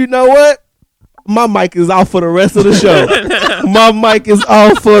 Hey, you know what? My mic is off for the rest of the show. My mic is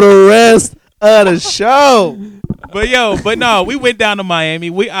off for the rest of the show. But no, we went down to Miami.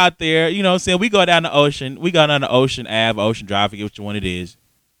 We out there, you know what I'm saying? We go down the Ocean. We go down the Ocean Ave, Ocean Drive, I forget which one it is.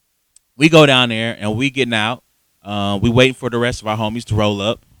 We go down there, and we getting out. We waiting for the rest of our homies to roll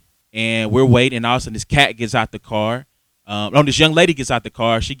up. And we're waiting, and all of a sudden this cat gets out the car. This young lady gets out the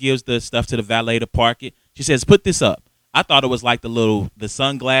car. She gives the stuff to the valet to park it. She says, "Put this up." I thought it was like the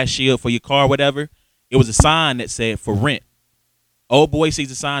sunglass shield for your car, whatever. It was a sign that said for rent. Old boy sees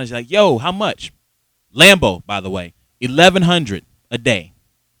the sign and he's like, "Yo, how much?" Lambo, by the way, $1,100 a day.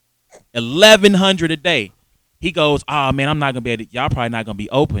 $1,100 a day. He goes, "Oh man, I'm not gonna be able to, y'all probably not gonna be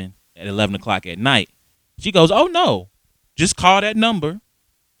open at 11 o'clock at night." She goes, "Oh no, just call that number,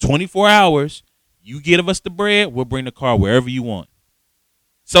 24 hours. You give us the bread, we'll bring the car wherever you want."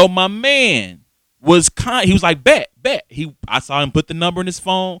 So my man was he was like, bet. I saw him put the number in his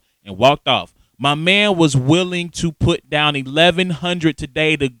phone and walked off. My man was willing to put down $1,100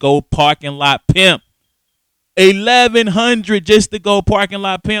 today to go parking lot pimp. $1,100 just to go parking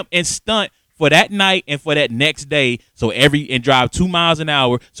lot pimp and stunt for that night and for that next day, and drive 2 miles an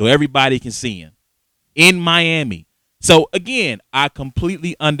hour so everybody can see him. in Miami. So, again, I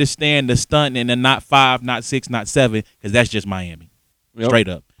completely understand the stunt and the not 5, not 6, not 7, because that's just Miami. Yep. Straight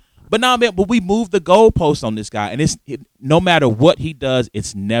up. But now, man, but we moved the goalpost on this guy, and no matter what he does,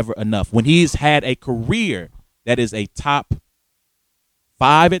 it's never enough. When he's had a career that is a top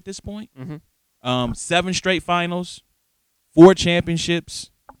 5 at this point, 7 straight finals, 4 championships,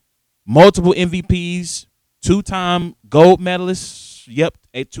 multiple MVPs, 2-time gold medalists,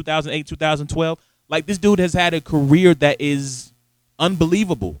 2008, 2012. Like, this dude has had a career that is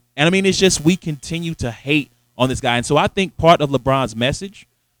unbelievable. And, I mean, it's just we continue to hate on this guy. And so I think part of LeBron's message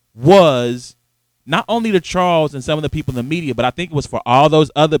was not only to Charles and some of the people in the media, but I think it was for all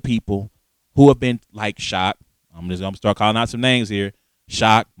those other people who have been, like, Shock. I'm just going to start calling out some names here.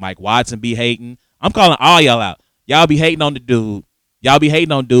 Shock, Mike Watson be hating. I'm calling all y'all out. Y'all be hating on the dude. Y'all be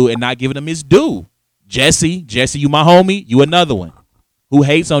hating on dude and not giving him his due. Jesse, you my homie. You another one who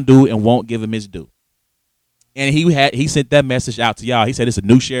hates on dude and won't give him his due. And he sent that message out to y'all. He said it's a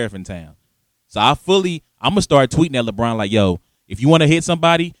new sheriff in town. So I'm gonna start tweeting at LeBron like, yo, if you want to hit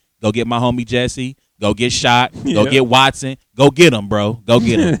somebody, go get my homie Jesse. Go get Shot. Go get Watson. Go get him, bro. Go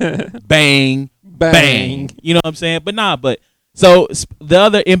get him. Bang, bang. You know what I'm saying? So the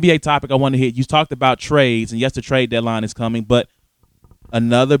other NBA topic I want to hit, you talked about trades, and yes, the trade deadline is coming, but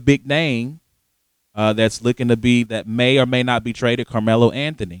another big name that's looking to be that may or may not be traded, Carmelo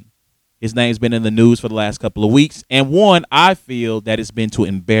Anthony. His name's been in the news for the last couple of weeks, and one, I feel that it's been to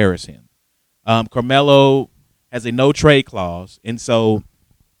embarrass him. Carmelo has a no-trade clause, and so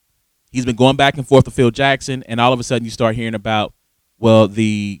he's been going back and forth with Phil Jackson, and all of a sudden you start hearing about, well,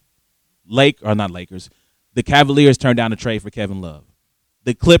 the Cavaliers turned down a trade for Kevin Love.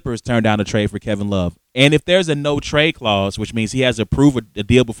 The Clippers turned down a trade for Kevin Love. And if there's a no-trade clause, which means he has to approve a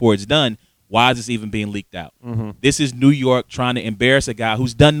deal before it's done, why is this even being leaked out? Mm-hmm. This is New York trying to embarrass a guy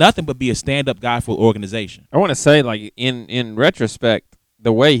who's done nothing but be a stand-up guy for an organization. I want to say, like, in retrospect,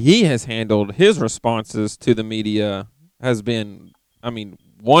 the way he has handled his responses to the media has been, I mean,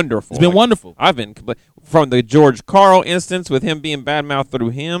 wonderful. It's been wonderful. I've been from the George Karl instance with him being badmouthed through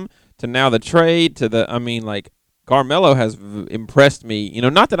him to now the trade to Carmelo has impressed me. You know,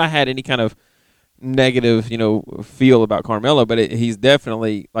 not that I had any kind of negative, feel about Carmelo, but he's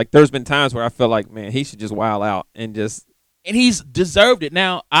definitely, like, there's been times where I felt like, man, he should just wild out and he's deserved it.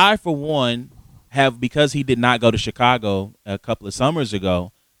 Now, I, for one, because he did not go to Chicago a couple of summers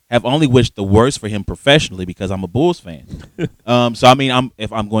ago, have only wished the worst for him professionally because I'm a Bulls fan. So, I mean,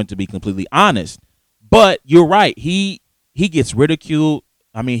 if I'm going to be completely honest. But you're right. He gets ridiculed.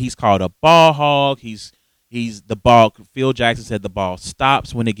 I mean, he's called a ball hog. He's the ball. Phil Jackson said the ball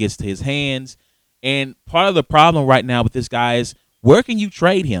stops when it gets to his hands. And part of the problem right now with this guy is, where can you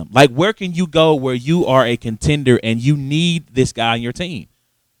trade him? Like, where can you go where you are a contender and you need this guy on your team?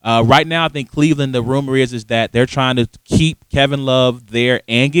 Right now, I think Cleveland, the rumor is that they're trying to keep Kevin Love there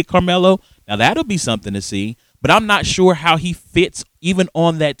and get Carmelo. Now, that'll be something to see. But I'm not sure how he fits even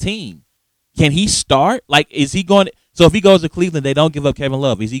on that team. Can he start? Like, is he going to – so if he goes to Cleveland, they don't give up Kevin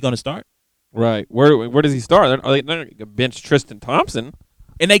Love. Is he going to start? Right. Where does he start? They're going to bench Tristan Thompson.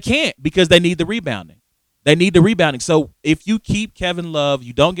 And they can't because they need the rebounding. They need the rebounding. So if you keep Kevin Love,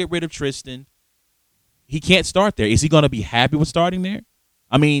 you don't get rid of Tristan, he can't start there. Is he going to be happy with starting there?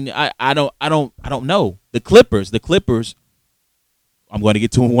 I mean, I don't know. The Clippers, I'm going to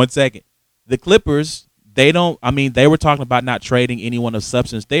get to in 1 second. The Clippers, they were talking about not trading anyone of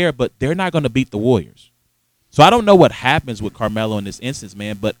substance there, but they're not going to beat the Warriors. So I don't know what happens with Carmelo in this instance,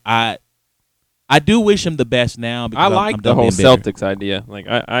 man, but I do wish him the best now. Because I like the whole Celtics idea. Like,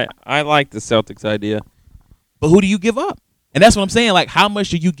 I like the Celtics idea. But who do you give up? And that's what I'm saying. Like, how much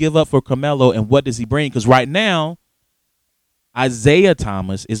do you give up for Carmelo, and what does he bring? Because right now, Isaiah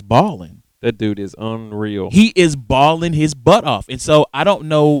Thomas is balling. That dude is unreal. He is balling his butt off. And so I don't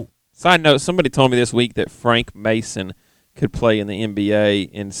know. Side note, somebody told me this week that Frank Mason could play in the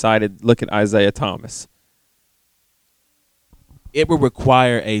NBA and look at Isaiah Thomas. It would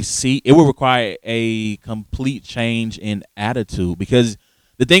require a complete change in attitude, because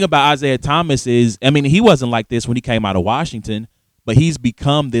the thing about Isaiah Thomas is, I mean, he wasn't like this when he came out of Washington, but he's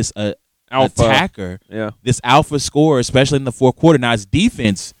become this alpha attacker, this alpha scorer, especially in the fourth quarter. Now, his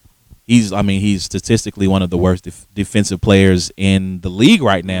defense, he's statistically one of the worst defensive players in the league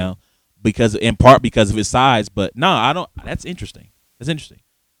right now, in part because of his size. But no, I don't. That's interesting. That's interesting.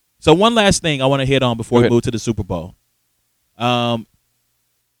 So one last thing I want to hit on before we move to the Super Bowl.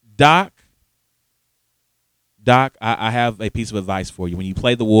 Doc, I have a piece of advice for you. When you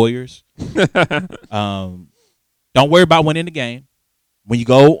play the Warriors, don't worry about winning the game. When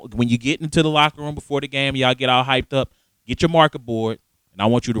you get into the locker room before the game, y'all get all hyped up, get your marker board, and I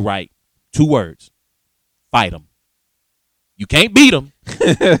want you to write 2 words. fight them. You can't beat them.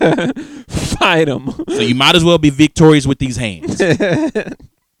 Fight them. So you might as well be victorious with these hands.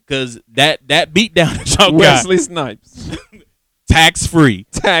 Because that beatdown that y'all Wesley Snipes. tax-free.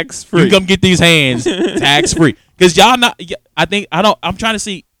 Tax-free. You come get these hands tax-free. Because y'all not – I'm trying to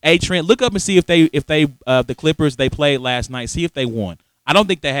see – hey, Trent, look up and see if the Clippers, they played last night. See if they won. I don't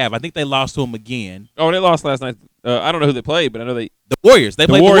think they have. I think they lost to them again. Oh, they lost last night. I don't know who they played, but I know The Warriors. They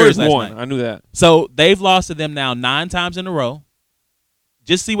played the Warriors last won. night. I knew that. So they've lost to them now 9 times in a row.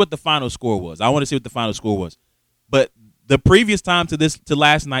 Just see what the final score was. I want to see what the final score was. But the previous time to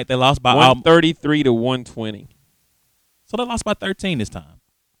last night, they lost by 133 to 120. So they lost by 13 this time.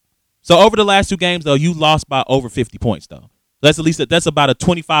 So over the last 2 games, though, you lost by over 50 points, though. That's about a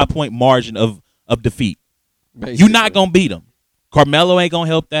 25-point margin of defeat. Basically. You're not gonna beat them. Carmelo ain't gonna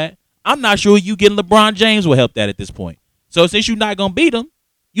help that. I'm not sure you getting LeBron James will help that at this point. So since you're not gonna beat him,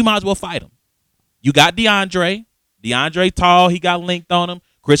 you might as well fight him. You got DeAndre. DeAndre tall. He got linked on him.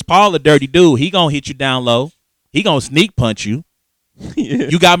 Chris Paul, a dirty dude. He gonna hit you down low. He gonna sneak punch you. Yeah.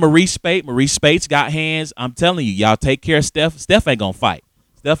 You got Maurice Speights. Maurice Speights got hands. I'm telling you, y'all take care of Steph. Steph ain't gonna fight.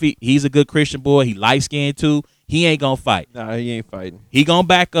 Steph, he's a good Christian boy. He light skinned too. He ain't gonna fight. Nah, he ain't fighting. He gonna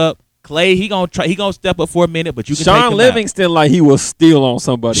back up. Clay, he gonna step up for a minute, but you can take Sean him Livingston out. like he was steal on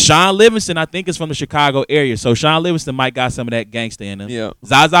somebody. Sean Livingston, I think, is from the Chicago area, so Sean Livingston might got some of that gangster in him. Yeah.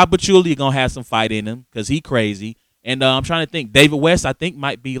 Zaza Pachulia gonna have some fight in him because he crazy. And I'm trying to think. David West, I think,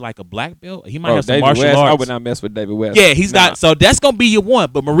 might be like a black belt. He might have some David martial West, arts. I would not mess with David West. Yeah, he's got. So that's gonna be your one.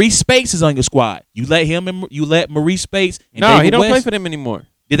 But Maurice Speights is on your squad. You let Maurice Speights. And No, David he don't West. play for them anymore.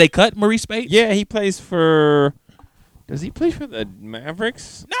 Did they cut Maurice Speights? Yeah, he plays for. Does he play for the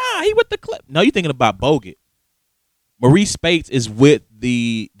Mavericks? Nah, he with the Clip. No, you're thinking about Bogut. Maurice Speights is with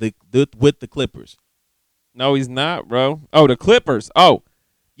the Clippers. No, he's not, bro. Oh, the Clippers. Oh,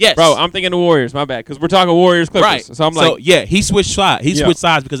 yes, bro. I'm thinking the Warriors. My bad, because we're talking Warriors Clippers. Right. So I'm like, yeah, he switched sides. Yeah. Switched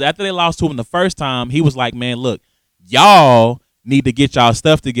sides because after they lost to him the first time, he was like, "Man, look, y'all need to get y'all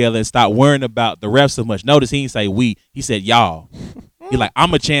stuff together and stop worrying about the refs so much." Notice he didn't say we. He said y'all. He like,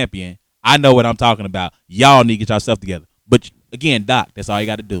 I'm a champion. I know what I'm talking about. Y'all need to get y'all stuff together. But again, Doc, that's all you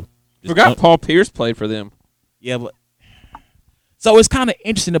got to do. forgot Paul Pierce played for them. Yeah, but so it's kind of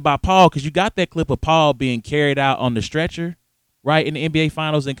interesting about Paul because you got that clip of Paul being carried out on the stretcher, right, in the NBA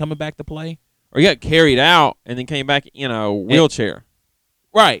Finals and coming back to play. Or he got carried out and then came back in a wheelchair.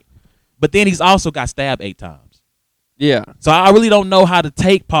 Right. But then he's also got stabbed 8 times. Yeah. So I really don't know how to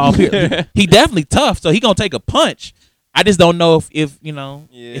take Paul Pierce. He definitely tough, so he going to take a punch. I just don't know if he going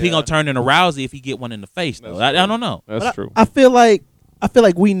to turn into Rousey if he get one in the face, though. I don't know. That's true. I feel like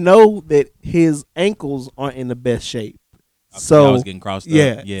we know that his ankles aren't in the best shape. So I was getting crossed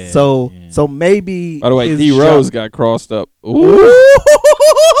up. Yeah. So maybe. By the way, his D Rose shot- got crossed up. Ooh.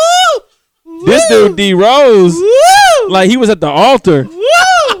 This dude D Rose, like he was at the altar.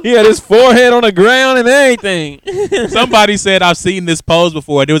 He had his forehead on the ground and everything. Somebody said I've seen this pose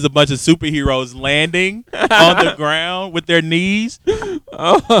before. There was a bunch of superheroes landing on the ground with their knees.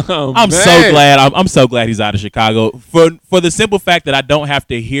 Oh, I'm man. so glad. I'm so glad he's out of Chicago for the simple fact that I don't have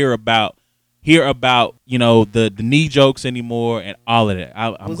to hear about the knee jokes anymore and all of that.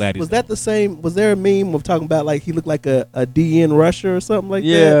 I'm glad he's was that the same? Was there a meme of talking about like he looked like a DN rusher or something like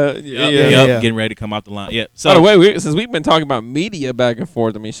that? Yeah. Yep, getting ready to come out the line. Yeah. So By the way, since we've been talking about media back and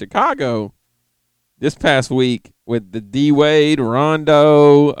forth, I mean, Chicago this past week with the D Wade,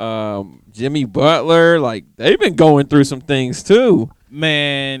 Rondo, Jimmy Butler, like they've been going through some things too.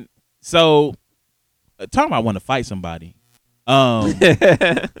 man, so talking about want to fight somebody. Rondo.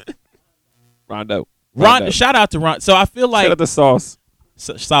 Shout out to Rondo. So I feel like Shout out to Sauce.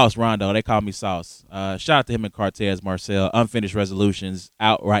 Sauce Rondo. They call me Sauce. Shout out to him and Cortez Marcel. Unfinished Resolutions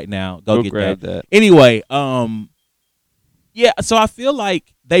out right now. Go get grab that. Anyway, yeah. So I feel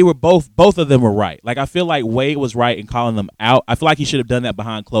like they were both of them were right. Like I feel like Wade was right in calling them out. I feel like he should have done that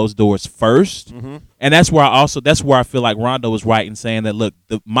behind closed doors first. Mm-hmm. And that's where I feel like Rondo was right in saying that. Look,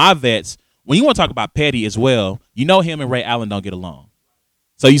 my vets. When you want to talk about petty as well, you know him and Ray Allen don't get along.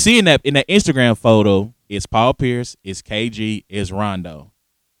 So you see in that Instagram photo, it's Paul Pierce, it's KG, it's Rondo.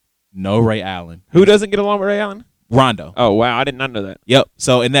 No Ray Allen. Who doesn't get along with Ray Allen? Rondo. Oh wow, I did not know that. Yep.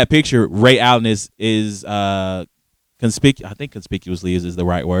 So in that picture, Ray Allen is conspicuous. I think conspicuously is the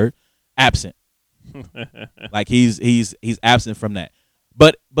right word. Absent. Like he's absent from that.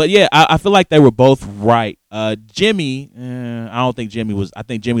 But yeah, I feel like they were both right. Jimmy, I don't think Jimmy was. I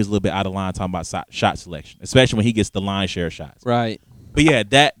think Jimmy's a little bit out of line talking about shot selection, especially when he gets the line share shots. Right. But yeah,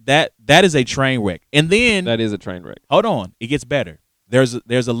 that is a train wreck. And then That is a train wreck. hold on, it gets better. There's a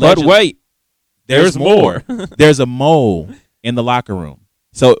But legend. wait, there's there's more. There's a mole in the locker room.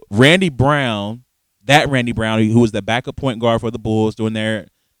 So Randy Brown, that Randy Brown, who was the backup point guard for the Bulls during their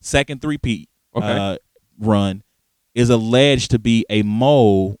second three-peat run, is alleged to be a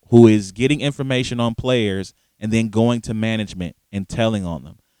mole who is getting information on players and then going to management and telling on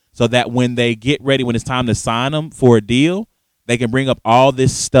them, so that when they get ready, when it's time to sign them for a deal, they can bring up all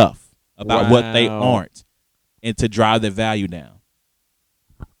this stuff about what they aren't and to drive their value down.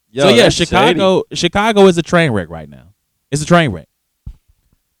 Yo, so yeah, Chicago is a train wreck right now. It's a train wreck.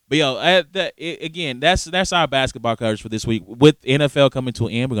 But again, that's our basketball coverage for this week. With NFL coming to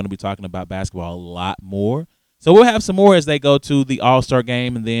an end, we're going to be talking about basketball a lot more. So we'll have some more as they go to the All-Star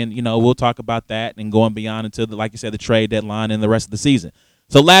game, and then we'll talk about that and going beyond until like you said, the trade deadline and the rest of the season.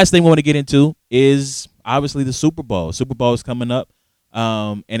 So last thing we want to get into is obviously the Super Bowl. Super Bowl is coming up,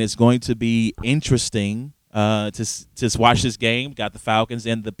 and it's going to be interesting to watch this game. Got the Falcons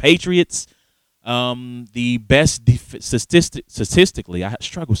and the Patriots. The best statistically, I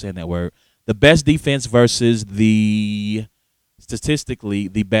struggle saying that word. The best defense versus statistically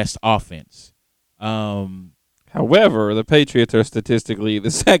the best offense. However, the Patriots are statistically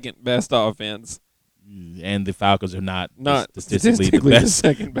the second best offense, and the Falcons are not statistically the best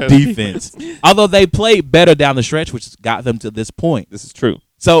second best defense. Although they played better down the stretch, which got them to this point. This is true.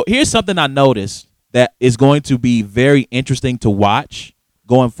 So here's something I noticed that is going to be very interesting to watch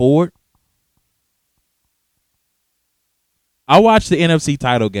going forward. I watched the NFC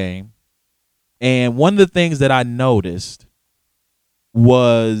title game, and one of the things that I noticed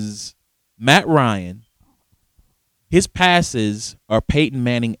was Matt Ryan. His passes are Peyton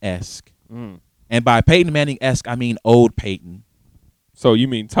Manning-esque. And by Peyton Manning-esque, I mean old Peyton. So you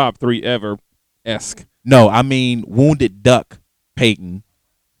mean top 3 ever-esque? No, I mean wounded duck Peyton.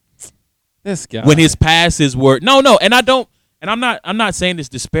 This guy. When his passes were and I don't, and I'm not saying this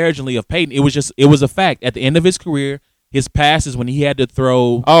disparagingly of Peyton. It was a fact. At the end of his career, his passes when he had to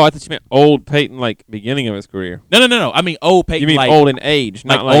throw. Oh, I thought you meant old Peyton, like beginning of his career. No. I mean old Peyton. You mean like, old in age,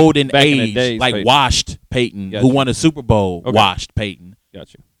 not like old in back age, in the days, like Peyton. washed Peyton, Gotcha. who won a Super Bowl. Okay. Washed Peyton.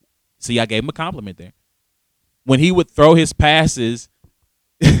 Got you. See, I gave him a compliment there. When he would throw his passes,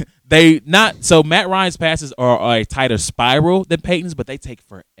 Matt Ryan's passes are a tighter spiral than Peyton's, but they take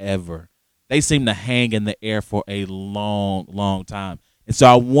forever. They seem to hang in the air for a long, long time. And so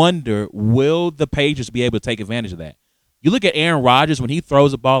I wonder, will the Patriots be able to take advantage of that? You look at Aaron Rodgers when he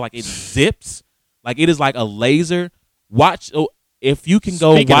throws a ball, like it zips, like it is like a laser. Watch if you can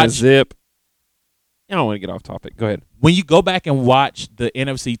go Speaking watch of zip. I don't want to get off topic. Go ahead. When you go back and watch the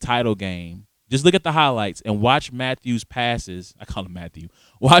NFC title game, just look at the highlights and watch Matthew's passes. I call him Matthew.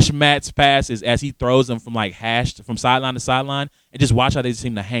 Watch Matt's passes as he throws them from from sideline to sideline, and just watch how they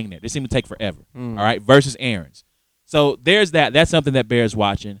seem to hang there. They seem to take forever. All right, versus Aaron's. So there's that. That's something that bears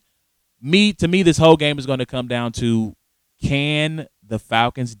watching. To me, this whole game is going to come down to, can the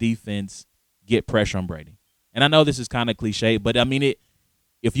Falcons defense get pressure on Brady? And I know this is kind of cliche, but I mean it.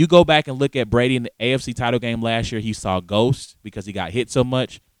 If you go back and look at Brady in the AFC title game last year, he saw ghosts because he got hit so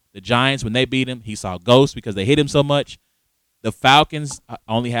much. The Giants, when they beat him, he saw ghosts because they hit him so much. The Falcons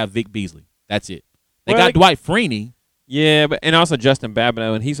only have Vic Beasley. That's it. They got Dwight Freeney. Yeah, and also Justin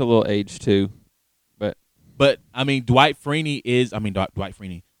Babineau, and he's a little aged too. But I mean, Dwight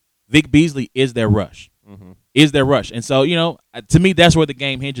Freeney. Vic Beasley is their rush. Mm-hmm. Is their rush. And so, to me, that's where the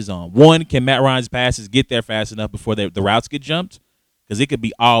game hinges on. One, can Matt Ryan's passes get there fast enough before the routes get jumped? Because it could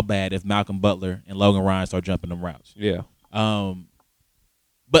be all bad if Malcolm Butler and Logan Ryan start jumping them routes. Yeah. I'll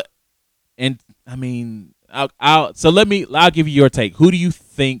give you your take. Who do you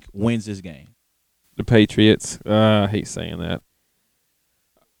think wins this game? The Patriots. I hate saying that.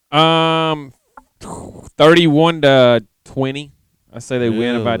 31-20. I say they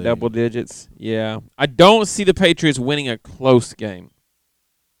win by double digits. Yeah. I don't see the Patriots winning a close game.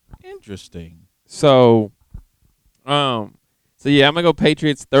 Interesting. So yeah, I'm gonna go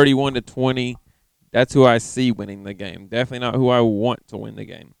Patriots 31-20. That's who I see winning the game. Definitely not who I want to win the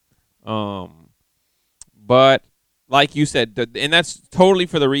game. But like you said, and that's totally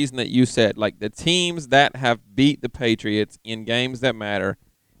for the reason that you said. Like the teams that have beat the Patriots in games that matter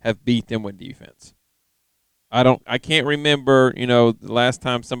have beat them with defense. I can't remember, the last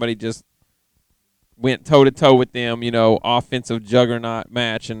time somebody just went toe-to-toe with them, offensive juggernaut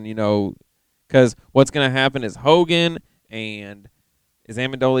match. And, because what's going to happen is Hogan and is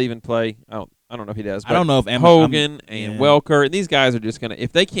Amendola even play? I don't know if he does. But I don't know if Hogan and Welker, these guys are just going to,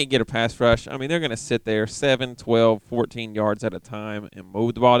 if they can't get a pass rush, they're going to sit there 7, 12, 14 yards at a time and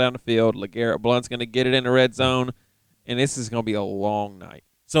move the ball down the field. LeGarrette Blount's going to get it in the red zone, and this is going to be a long night.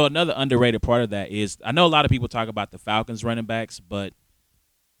 So another underrated part of that is, I know a lot of people talk about the Falcons running backs, but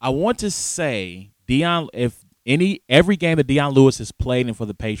I want to say every game that Deion Lewis has played in for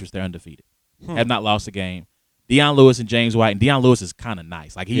the Patriots, they're undefeated. have not lost a game. Deion Lewis and James White, and Deion Lewis is kind of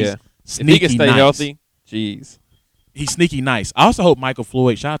nice. Like he's sneaky if he can stay nice. healthy, jeez. He's sneaky nice. I also hope Michael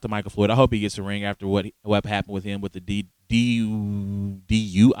Floyd. Shout out to Michael Floyd. I hope he gets a ring after what happened with him with the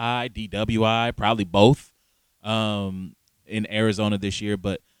DWI, probably both, in Arizona this year.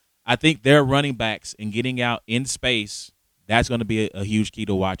 But I think their running backs and getting out in space, that's going to be a huge key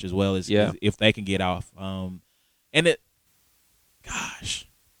to watch as well as if they can get off.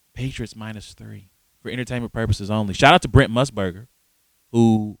 Patriots -3 for entertainment purposes only. Shout out to Brent Musburger,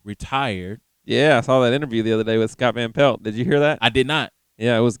 who retired. Yeah, I saw that interview the other day with Scott Van Pelt. Did you hear that? I did not.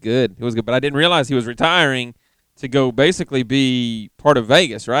 Yeah, it was good. It was good, but I didn't realize he was retiring to go basically be part of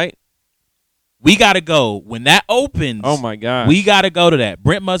Vegas, right? We got to go. When that opens, oh my gosh, we got to go to that.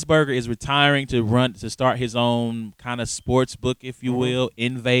 Brent Musburger is retiring to start his own kind of sports book, if you will,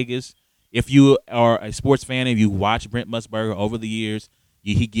 in Vegas. If you are a sports fan and you watch Brent Musburger over the years,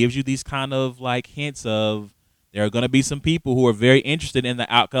 he gives you these kind of like hints of there are going to be some people who are very interested in the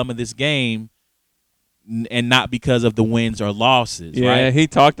outcome of this game, and not because of the wins or losses. Yeah, right? He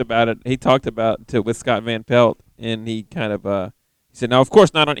talked about it. He talked about it with Scott Van Pelt, and he kind of he said, "Now, of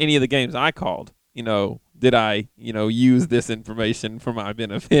course, not on any of the games I called. Did I use this information for my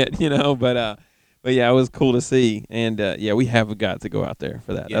benefit? But yeah, it was cool to see, and we have got to go out there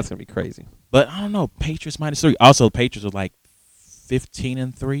for that. Yeah. That's gonna be crazy. But I don't know, Patriots -3. Also, Patriots are like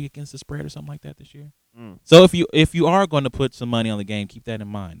 15-3 against the spread or something like that this year. So if you are going to put some money on the game, keep that in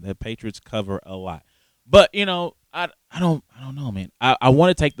mind. The Patriots cover a lot. But I don't know, man. I want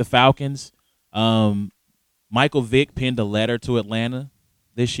to take the Falcons. Michael Vick penned a letter to Atlanta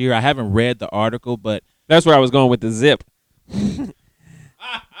this year. I haven't read the article, but that's where I was going with the zip.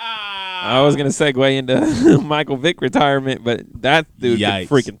 I was going to segue into Michael Vick retirement, but that dude could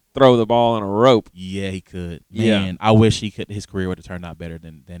freaking throw the ball on a rope. Yeah, he could. Man, I wish his career would have turned out better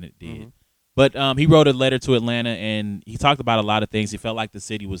than it did. Mm-hmm. But he wrote a letter to Atlanta, and he talked about a lot of things. He felt like the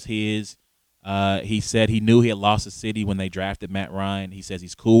city was his. He said he knew he had lost the city when they drafted Matt Ryan. He says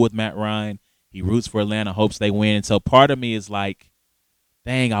he's cool with Matt Ryan. He roots for Atlanta, hopes they win. And so part of me is like,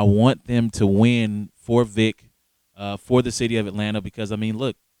 dang, I want them to win for Vic, for the city of Atlanta, because, I mean,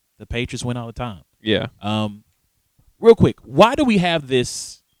 look, the Patriots win all the time. Yeah. Real quick, why do we have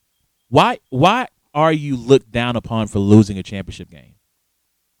this? Why are you looked down upon for losing a championship game?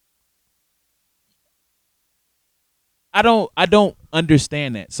 I don't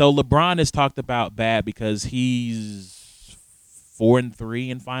understand that. So LeBron has talked about bad because he's 4-3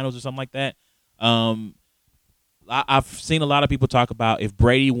 in finals or something like that. I've seen a lot of people talk about if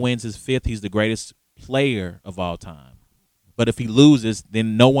Brady wins his 5th, he's the greatest player of all time. But if he loses,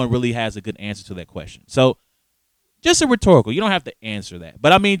 then no one really has a good answer to that question. So just a rhetorical. You don't have to answer that.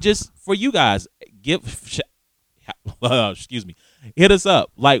 But I mean, just for you guys, hit us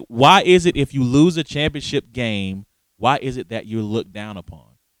up. Like, why is it if you lose a championship game, why is it that you're looked down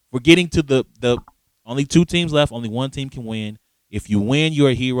upon? We're getting to the only 2 teams left. Only one team can win. If you win, you're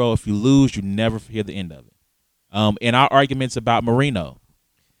a hero. If you lose, you never hear the end of it. And our arguments about Marino.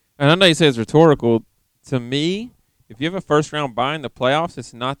 And I know you say it's rhetorical. To me, if you have a first-round bye in the playoffs,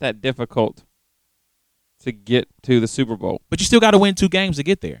 it's not that difficult to get to the Super Bowl. But you still got to win 2 games to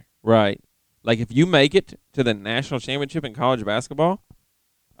get there. Right. Like, if you make it to the national championship in college basketball,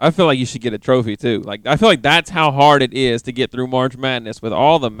 I feel like you should get a trophy, too. Like, I feel like that's how hard it is to get through March Madness with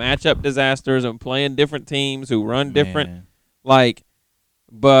all the matchup disasters and playing different teams who run different. Man. Like,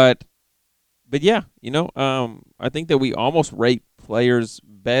 but yeah, I think that we almost rate players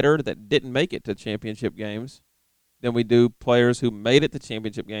better that didn't make it to championship games than we do players who made it to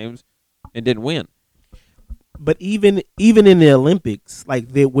championship games and didn't win. But even in the Olympics,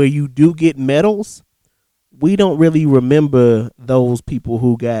 like where you do get medals, we don't really remember those people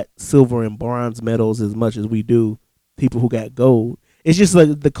who got silver and bronze medals as much as we do people who got gold. It's just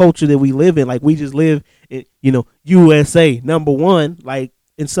like the culture that we live in. Like, we just live in, USA #1. Like,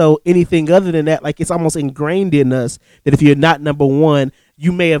 and so anything other than that, like, it's almost ingrained in us that if you're not #1,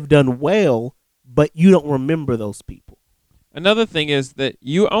 you may have done well, but you don't remember those people. Another thing is that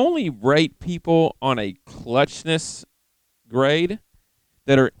you only rate people on a clutchness grade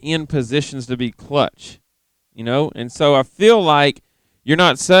that are in positions to be clutch, And so I feel like you're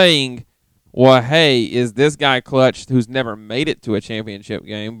not saying, well, hey, is this guy clutch who's never made it to a championship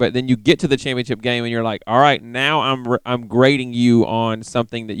game? But then you get to the championship game and you're like, all right, now I'm grading you on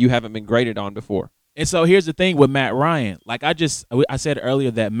something that you haven't been graded on before. And so here's the thing with Matt Ryan. Like I said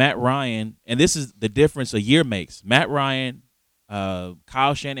earlier that Matt Ryan, and this is the difference a year makes. Matt Ryan,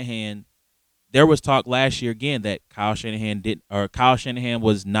 Kyle Shanahan, there was talk last year again that Kyle Shanahan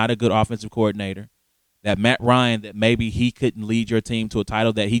was not a good offensive coordinator. that Matt Ryan, that maybe he couldn't lead your team to a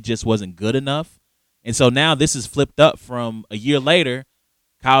title, that he just wasn't good enough. And so now this is flipped up from a year later.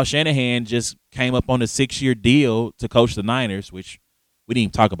 Kyle Shanahan just came up on a 6-year deal to coach the Niners, which we didn't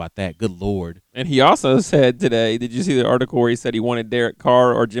even talk about that. Good Lord. And he also said today, did you see the article where he said he wanted Derek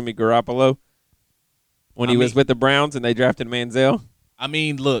Carr or Jimmy Garoppolo when he was with the Browns and they drafted Manziel? I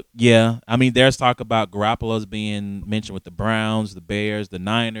mean, look, yeah. I mean, there's talk about Garoppolo's being mentioned with the Browns, the Bears, the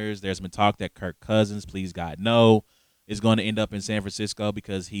Niners. There's been talk that Kirk Cousins, please God, no, is going to end up in San Francisco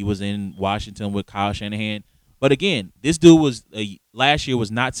because he was in Washington with Kyle Shanahan. But again, this dude was last year was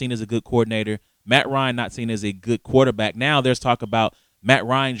not seen as a good coordinator. Matt Ryan not seen as a good quarterback. Now there's talk about Matt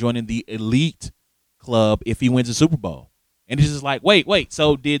Ryan joining the elite club if he wins a Super Bowl. And it's just like, wait.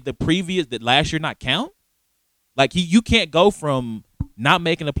 So did last year not count? Like you can't go from not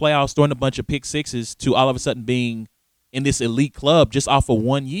making the playoffs, throwing a bunch of pick sixes, to all of a sudden being in this elite club just off of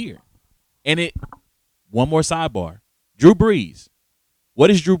 1 year. And one more sidebar. Drew Brees. What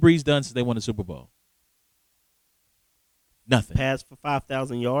has Drew Brees done since they won the Super Bowl? Nothing. Passed for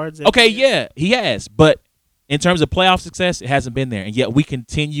 5,000 yards. Okay, yeah, he has. But in terms of playoff success, it hasn't been there. And yet we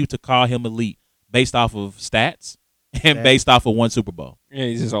continue to call him elite based off of stats and based off of one Super Bowl. Yeah,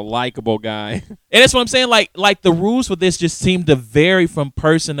 he's just a likable guy. And that's what I'm saying. Like the rules for this just seem to vary from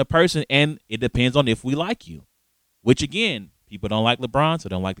person to person, and it depends on if we like you. Which, again, people don't like LeBron, so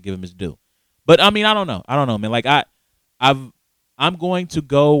don't like to give him his due. But, I mean, I don't know, man. Like, I'm going to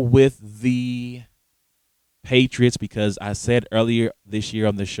go with the Patriots because I said earlier this year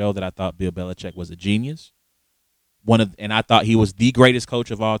on the show that I thought Bill Belichick was a genius. And I thought he was the greatest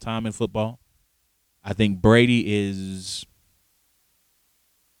coach of all time in football. I think Brady is,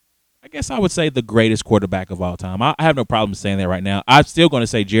 I guess I would say, the greatest quarterback of all time. I have no problem saying that right now. I'm still going to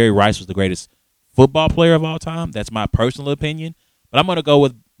say Jerry Rice was the greatest football player of all time. That's my personal opinion. But I'm going to go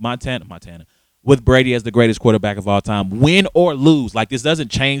with with Brady as the greatest quarterback of all time, win or lose. Like, this doesn't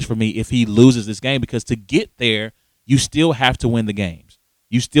change for me if he loses this game, because to get there, you still have to win the games.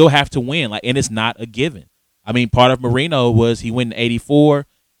 You still have to win, and it's not a given. I mean, part of Marino was he went in 84.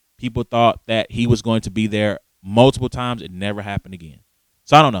 People thought that he was going to be there multiple times. It never happened again.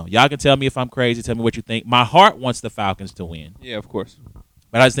 So I don't know. Y'all can tell me if I'm crazy. Tell me what you think. My heart wants the Falcons to win. Yeah, of course.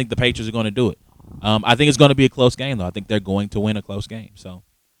 But I just think the Patriots are going to do it. I think it's going to be a close game, though. I think they're going to win a close game. So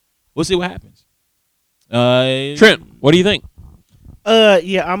we'll see what happens. Trent, what do you think?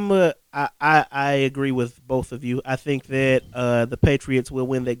 Yeah, I agree with both of you. I think that the Patriots will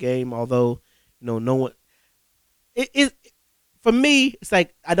win that game, although no one. For me, it's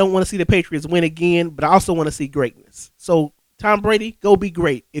like I don't want to see the Patriots win again, but I also want to see greatness. So Tom Brady, go be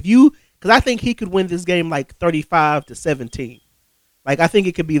great. Because I think he could win this game like 35-17. Like, I think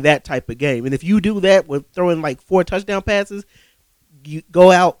it could be that type of game. And if you do that with throwing like 4 touchdown passes, you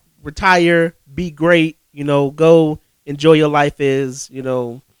go out, retire, be great. Go enjoy your life as,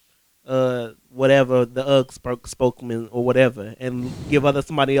 whatever, the UGG spokesman or whatever, and give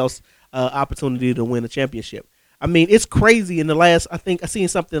somebody else opportunity to win a championship. I mean, it's crazy. I think I seen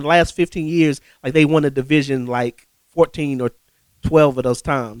something in the last 15 years, like they won a division like 14 or 12 of those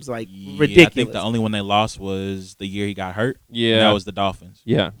times. Like, ridiculous. I think the only one they lost was the year he got hurt. Yeah. And that was the Dolphins.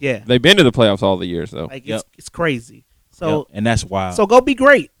 Yeah. Yeah. They've been to the playoffs all the years, though. Like, it's crazy. So, and that's wild. So go be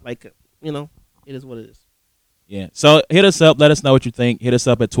great. Like, it is what it is. Yeah. So hit us up. Let us know what you think. Hit us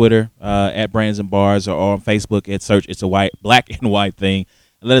up at Twitter, at Brands and Bars, or on Facebook at search It's a Black and White Thing.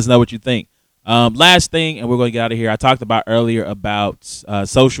 And let us know what you think. Last thing, and we're going to get out of here. I talked about earlier about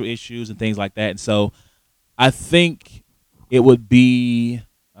social issues and things like that. And so I think it would be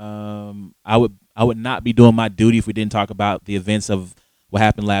I would not be doing my duty if we didn't talk about the events of what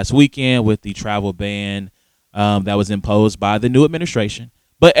happened last weekend with the travel ban that was imposed by the new administration.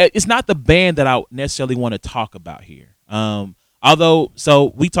 But it's not the ban that I necessarily want to talk about here.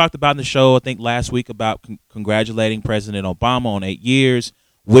 So we talked about in the show, I think last week, about congratulating President Obama on 8 years,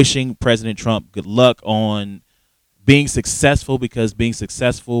 wishing President Trump good luck on being successful, because being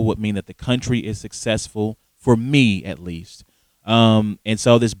successful would mean that the country is successful, for me at least. And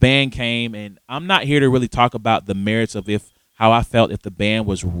so this ban came, and I'm not here to really talk about the merits of how I felt if the ban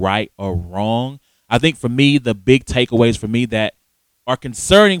was right or wrong. I think for me, the big takeaways for me that are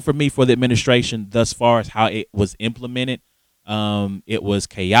concerning for me for the administration thus far is how it was implemented. It was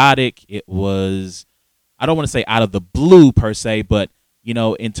chaotic. It was, I don't want to say out of the blue per se, but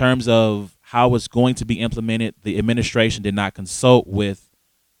in terms of how it's going to be implemented, the administration did not consult with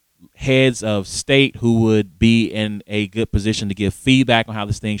heads of state who would be in a good position to give feedback on how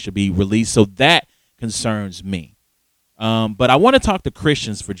this thing should be released. So that concerns me. But I want to talk to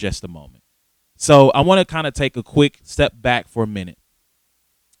Christians for just a moment. So I want to kind of take a quick step back for a minute.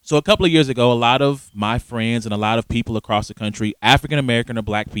 So a couple of years ago, a lot of my friends and a lot of people across the country, African American or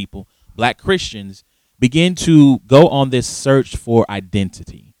black people, black Christians, began to go on this search for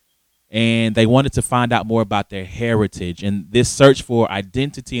identity. And they wanted to find out more about their heritage. And this search for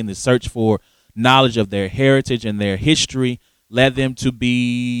identity and the search for knowledge of their heritage and their history led them to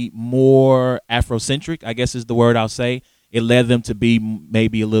be more Afrocentric, I guess is the word I'll say. It led them to be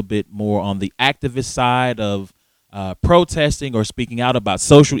maybe a little bit more on the activist side of protesting or speaking out about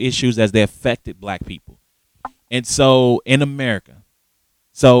social issues as they affected black people. And so in America,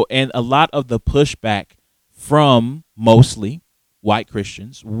 and a lot of the pushback from mostly white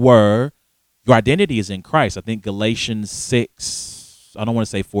Christians were, your identity is in Christ. I think Galatians 6, I don't want to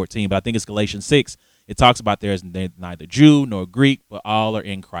say 14, but I think it's Galatians 6. It talks about there is neither Jew nor Greek, but all are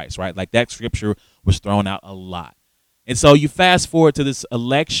in Christ, right? Like that scripture was thrown out a lot. And so you fast forward to this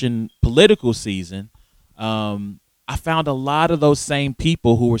election political season, I found a lot of those same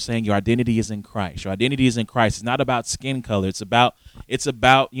people who were saying your identity is in Christ. Your identity is in Christ. It's not about skin color. It's about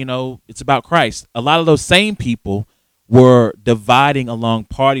Christ. A lot of those same people were dividing along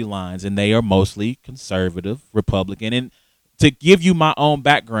party lines, and they are mostly conservative, Republican. And to give you my own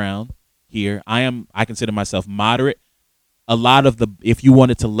background here, I consider myself moderate. A lot of if you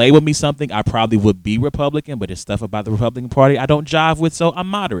wanted to label me something, I probably would be Republican, but there's stuff about the Republican Party I don't jive with, so I'm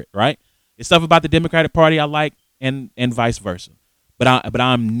moderate, right? It's stuff about the Democratic Party I like, and vice versa. But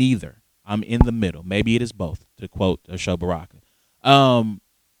I'm neither. I'm in the middle. Maybe it is both, to quote Asho Baraka.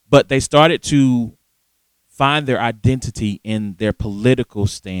 But they started to find their identity in their political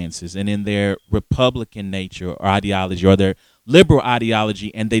stances and in their Republican nature or ideology or their liberal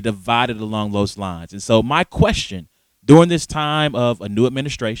ideology, and they divided along those lines. And so my question during this time of a new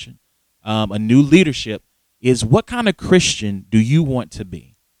administration, a new leadership, is what kind of Christian do you want to be?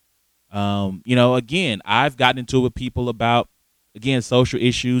 Again, I've gotten into it with people about, again, social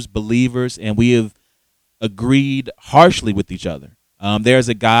issues, believers, and we have agreed harshly with each other. There's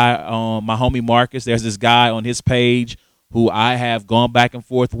a guy, my homie Marcus, there's this guy on his page who I have gone back and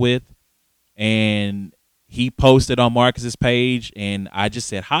forth with, and he posted on Marcus's page, and I just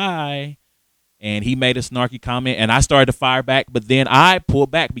said hi, and he made a snarky comment, and I started to fire back, but then I pulled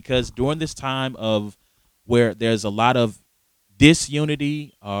back because during this time of where there's a lot of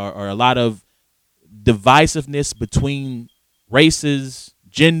disunity or a lot of divisiveness between races,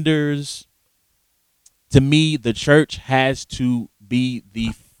 genders, to me, the church has to be the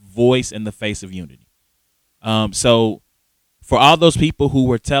voice and the face of unity. So for all those people who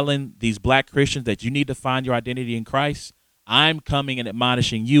were telling these black Christians that you need to find your identity in Christ, I'm coming and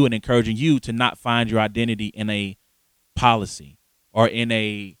admonishing you and encouraging you to not find your identity in a policy or in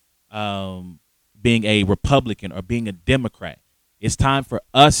a being a Republican or being a Democrat. It's time for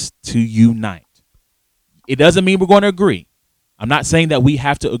us to unite. It doesn't mean we're going to agree. I'm not saying that we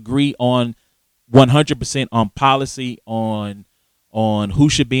have to agree on 100% on policy, on who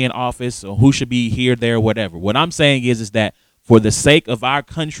should be in office or who should be here, there, whatever. What I'm saying is that for the sake of our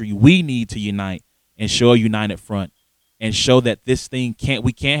country, we need to unite and show a united front and show that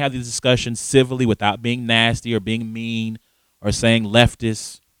we can't have these discussions civilly without being nasty or being mean or saying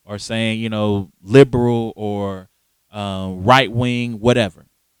leftist or saying, liberal or right wing, whatever.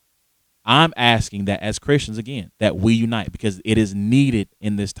 I'm asking that as Christians, again, that we unite because it is needed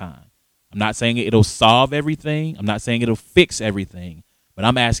in this time. I'm not saying it'll solve everything. I'm not saying it'll fix everything, but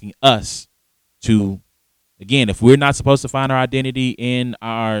I'm asking us to, again, if we're not supposed to find our identity in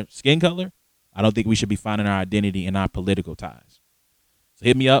our skin color, I don't think we should be finding our identity in our political ties. So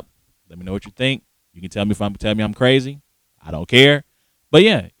hit me up. Let me know what you think. You can tell me I'm crazy. I don't care. But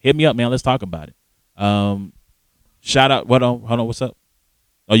yeah, hit me up, man. Let's talk about it. Shout out. Hold on. What's up?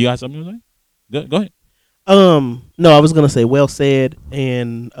 Oh, you got something to say? Go ahead. No, I was gonna say well said,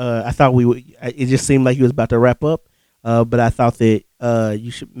 and I thought it just seemed like he was about to wrap up, but I thought that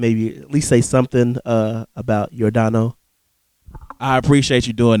you should maybe at least say something about Giordano. I appreciate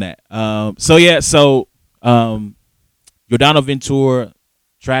you doing that. Giordano Ventura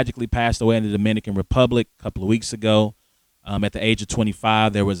tragically passed away in the Dominican Republic a couple of weeks ago. At the age of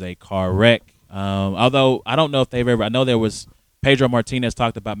 25, there was a car wreck. Although I don't know if I know there was Pedro Martinez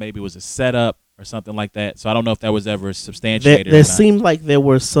talked about maybe it was a setup or something like that. So I don't know if that was ever substantiated. There seemed like there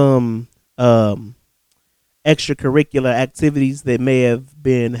were some extracurricular activities that may have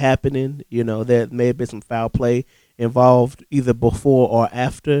been happening. There may have been some foul play involved either before or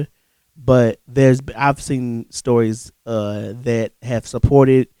after. But I've seen stories that have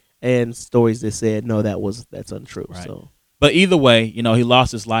supported and stories that said no, that's untrue. Right. So. But either way, he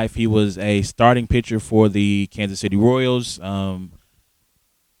lost his life. He was a starting pitcher for the Kansas City Royals. And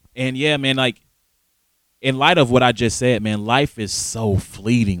yeah, man, like in light of what I just said, man, life is so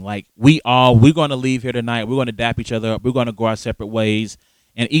fleeting. Like we're going to leave here tonight. We're going to dap each other up. We're going to go our separate ways.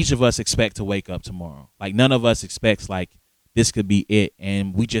 And each of us expect to wake up tomorrow. Like none of us expects like this could be it.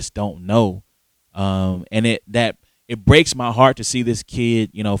 And we just don't know. And it breaks my heart to see this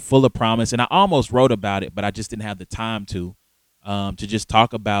kid, full of promise. And I almost wrote about it, but I just didn't have the time to just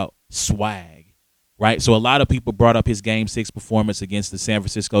talk about swag, right? So a lot of people brought up his Game 6 performance against the San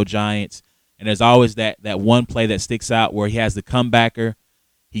Francisco Giants. And there's always that one play that sticks out where he has the comebacker.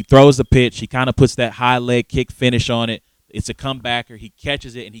 He throws the pitch. He kind of puts that high leg kick finish on it. It's a comebacker. He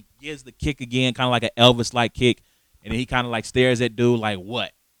catches it, and he gives the kick again, kind of like an Elvis-like kick. And then he kind of like stares at dude like,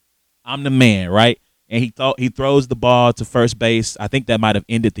 what? I'm the man, right? And he throws the ball to first base. I think that might have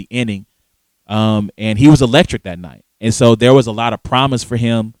ended the inning. And he was electric that night. And so there was a lot of promise for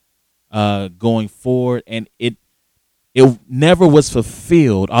him going forward. And it never was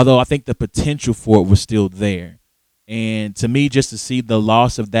fulfilled, although I think the potential for it was still there. And to me, just to see the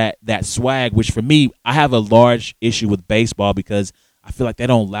loss of that swag, which for me, I have a large issue with baseball because I feel like they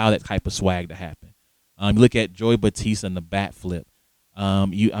don't allow that type of swag to happen. You look at Joey Batista and the bat flip.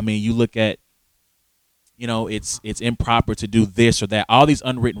 You look at, it's improper to do this or that. All these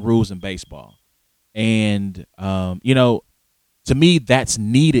unwritten rules in baseball, and to me, that's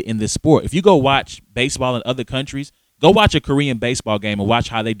needed in this sport. If you go watch baseball in other countries, go watch a Korean baseball game and watch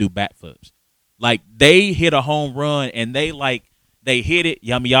how they do bat flips. Like they hit a home run and they hit it.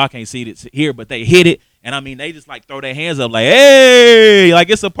 Y'all can't see it here, but they hit it. And they just like throw their hands up like, hey, like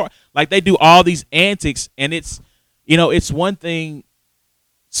it's a part. Like they do all these antics, and it's one thing.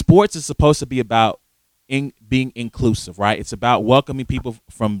 Sports is supposed to be about being inclusive, right? It's about welcoming people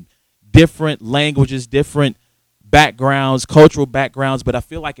from different languages, different backgrounds, cultural backgrounds. But I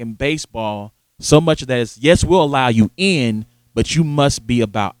feel like in baseball, so much of that is, yes, we'll allow you in, but you must be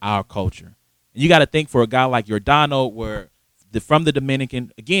about our culture. And you got to think for a guy like Giordano, from the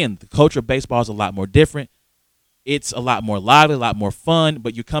Dominican, again, the culture of baseball is a lot more different. It's a lot more lively, a lot more fun,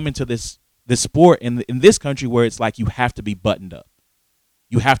 but you come into this sport in this country where it's like you have to be buttoned up.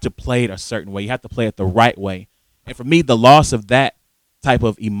 You have to play it a certain way. You have to play it the right way. And for me, the loss of that type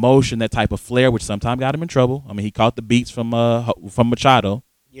of emotion, that type of flair, which sometimes got him in trouble. He caught the beats from Machado.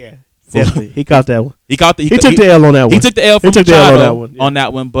 Yeah. Definitely. He caught that one. He took the L on that one. He took the L from Machado on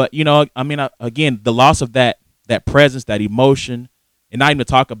that one. But, again, the loss of that presence, that emotion, and not even to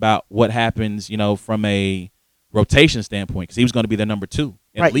talk about what happens, from a rotation standpoint, because he was going to be their number 2.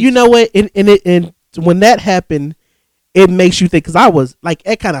 Right. You know what? And when that happened, it makes you think, because I was like,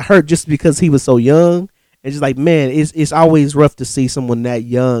 it kind of hurt just because he was so young. And just like, man, it's always rough to see someone that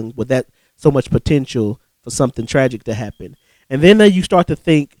young with that so much potential for something tragic to happen. And then you start to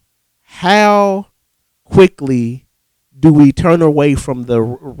think, how quickly do we turn away from the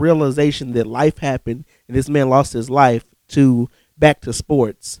realization that life happened and this man lost his life to back to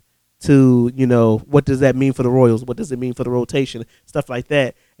sports, to, what does that mean for the Royals? What does it mean for the rotation? Stuff like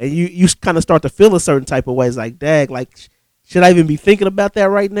that. And you kind of start to feel a certain type of way. It's like, dag, like, should I even be thinking about that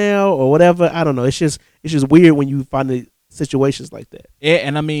right now or whatever? I don't know. It's just weird when you find situations like that. Yeah,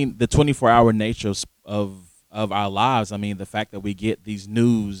 and the 24-hour nature of our lives. The fact that we get these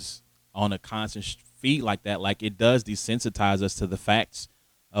news on a constant feed like that, like it does desensitize us to the facts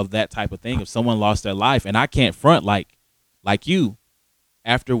of that type of thing. If someone lost their life, and I can't front like you,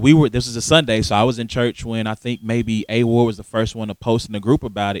 after this was a Sunday, so I was in church when I think maybe A Ward was the first one to post in the group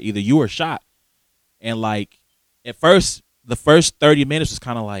about it. Either you or Shot. And like at first, the first 30 minutes was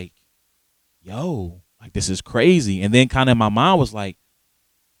kind of like, yo, like this is crazy. And then kind of my mind was like,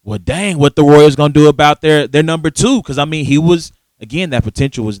 well, dang, what the Warriors gonna do about their number 2? Because he was, again, that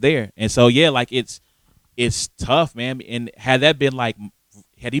potential was there. And so yeah, like it's tough, man. And had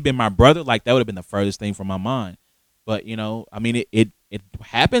he been my brother, like that would have been the furthest thing from my mind. But it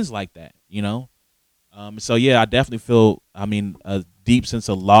happens like that, So yeah, I definitely feel a deep sense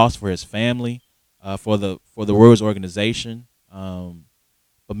of loss for his family, for the Warriors organization.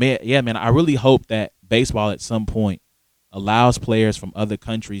 But man, I really hope that baseball at some point allows players from other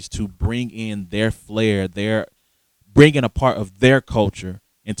countries to bring in their flair, bring in a part of their culture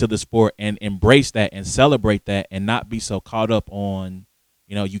into the sport and embrace that and celebrate that and not be so caught up on,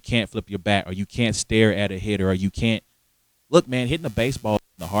 you can't flip your bat or you can't stare at a hitter or you can't. Look, man, hitting a baseball is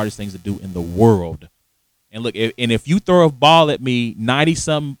the hardest things to do in the world. And look, if you throw a ball at me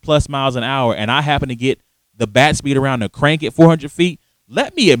 90-something plus miles an hour and I happen to get the bat speed around to crank it 400 feet,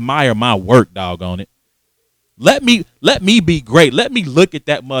 let me admire my work, doggone it. Let me be great. Let me look at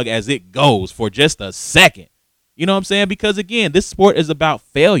that mug as it goes for just a second. You know what I'm saying? Because, again, this sport is about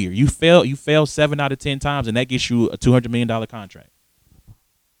failure. You fail 7 out of 10 times, and that gets you a $200 million contract.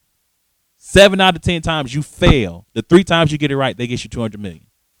 7 out of 10 times you fail. The 3 times you get it right, they get you $200 million.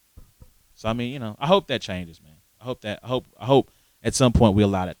 So I mean, I hope that changes, man. I hope at some point we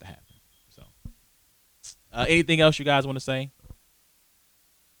allow that to happen. So, anything else you guys want to say?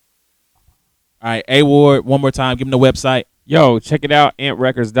 All right, A Ward, one more time, give them the website. Yo, check it out,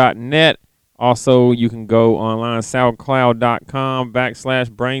 antrecords.net. Also, you can go online,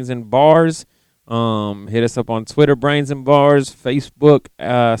 soundcloud.com/Brains and Bars. Hit us up on Twitter, Brains and Bars. Facebook,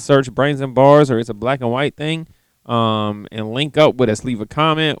 search Brains and Bars, or it's a black and white thing. And link up with us. Leave a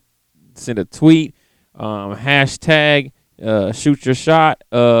comment, send a tweet, hashtag, shoot your shot,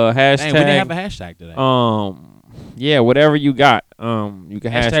 hashtag. Dang, we didn't have a hashtag today. Yeah, whatever you got. You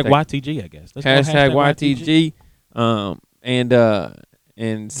can hashtag YTG, I guess. Let's hashtag YTG.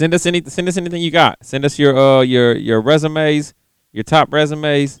 And send us anything you got. Send us your resumes, your top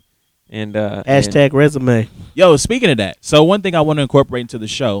resumes, and hashtag resume. Yo, speaking of that, so one thing I want to incorporate into the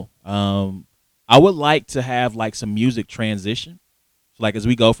show, I would like to have like some music transition, so like as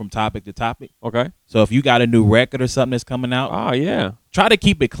we go from topic to topic. Okay. So if you got a new record or something that's coming out, oh yeah, try to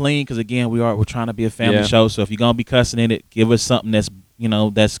keep it clean because again we're trying to be a family show. So if you're gonna be cussing in it, give us something that's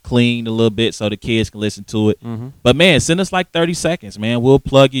that's clean a little bit so the kids can listen to it. Mm-hmm. But man, send us like 30 seconds, man. We'll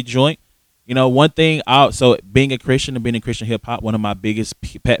plug your joint. One thing out. So being a Christian and being in Christian hip hop, one of my biggest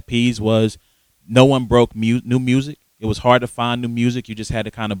pet peeves was no one broke new music. It was hard to find new music. You just had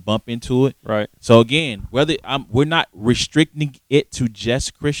to kind of bump into it. Right. So again, we're not restricting it to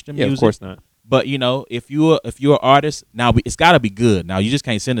just Christian music. Yeah, of course not. But if you're an artist, now it's got to be good. Now you just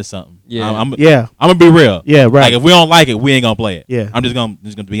can't send us something. Yeah. I'm gonna be real. Yeah, right. Like if we don't like it, we ain't gonna play it. Yeah. I'm just gonna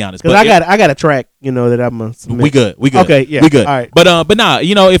be honest. Because I got a track, that I'm gonna submit. We good. Okay, yeah. We good. All right. But nah,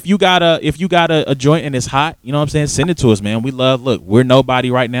 if you got a joint and it's hot, you know what I'm saying, send it to us, man. Look, we're nobody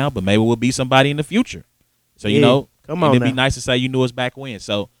right now, but maybe we'll be somebody in the future. So come on. It'd be nice to say you knew us back when.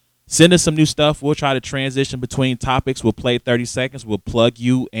 So send us some new stuff. We'll try to transition between topics. We'll play 30 seconds. We'll plug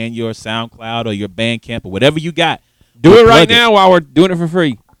you and your SoundCloud or your Bandcamp or whatever you got. Do it right now while we're doing it for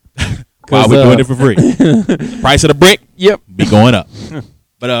free. While we're doing it for free. The price of the brick, be going up.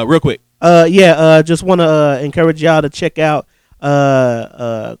 But real quick. Just want to encourage y'all to check out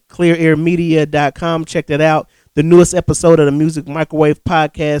clearairmedia.com. Check that out. The newest episode of the Music Microwave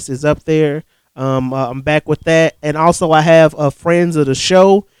podcast is up there. I'm back with that. And also I have friends of the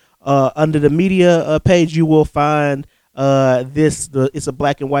show. Under the media page, you will find it's a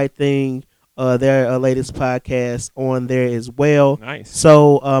black and white thing. Their latest podcast on there as well. Nice.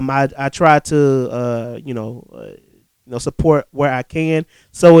 So I try to support where I can.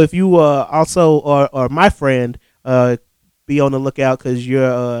 So if you also are my friend, be on the lookout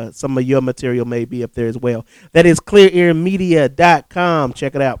because some of your material may be up there as well. That is clearairmedia.com.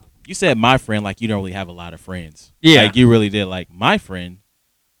 Check it out. You said my friend like you don't really have a lot of friends. Yeah. Like you really did. Like my friend.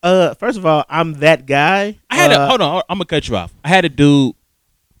 First of all, I'm that guy. Hold on. I'm gonna cut you off. I had a dude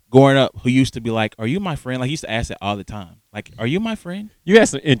growing up who used to be like, "Are you my friend?" Like he used to ask that all the time. Like, "Are you my friend?" You had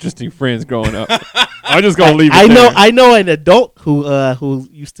some interesting friends growing up. I'm just gonna leave it I know an adult who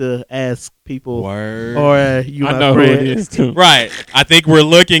used to ask people, Word. Or you I my know friend. who it is too. Right. I think we're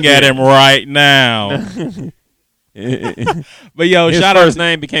looking at him right now. But yo, His shout out. first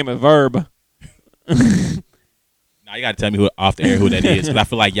name became a verb. Now you gotta tell me off the air who that is because I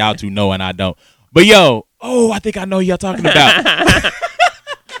feel like y'all two know and I don't. But yo, I think I know who y'all talking about.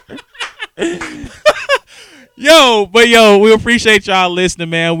 Yo, we appreciate y'all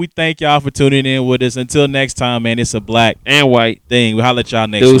listening, man. We thank y'all for tuning in with us. Until next time, man, it's a black and white thing. We'll holler at y'all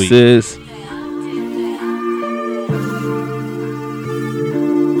next week. Deuces.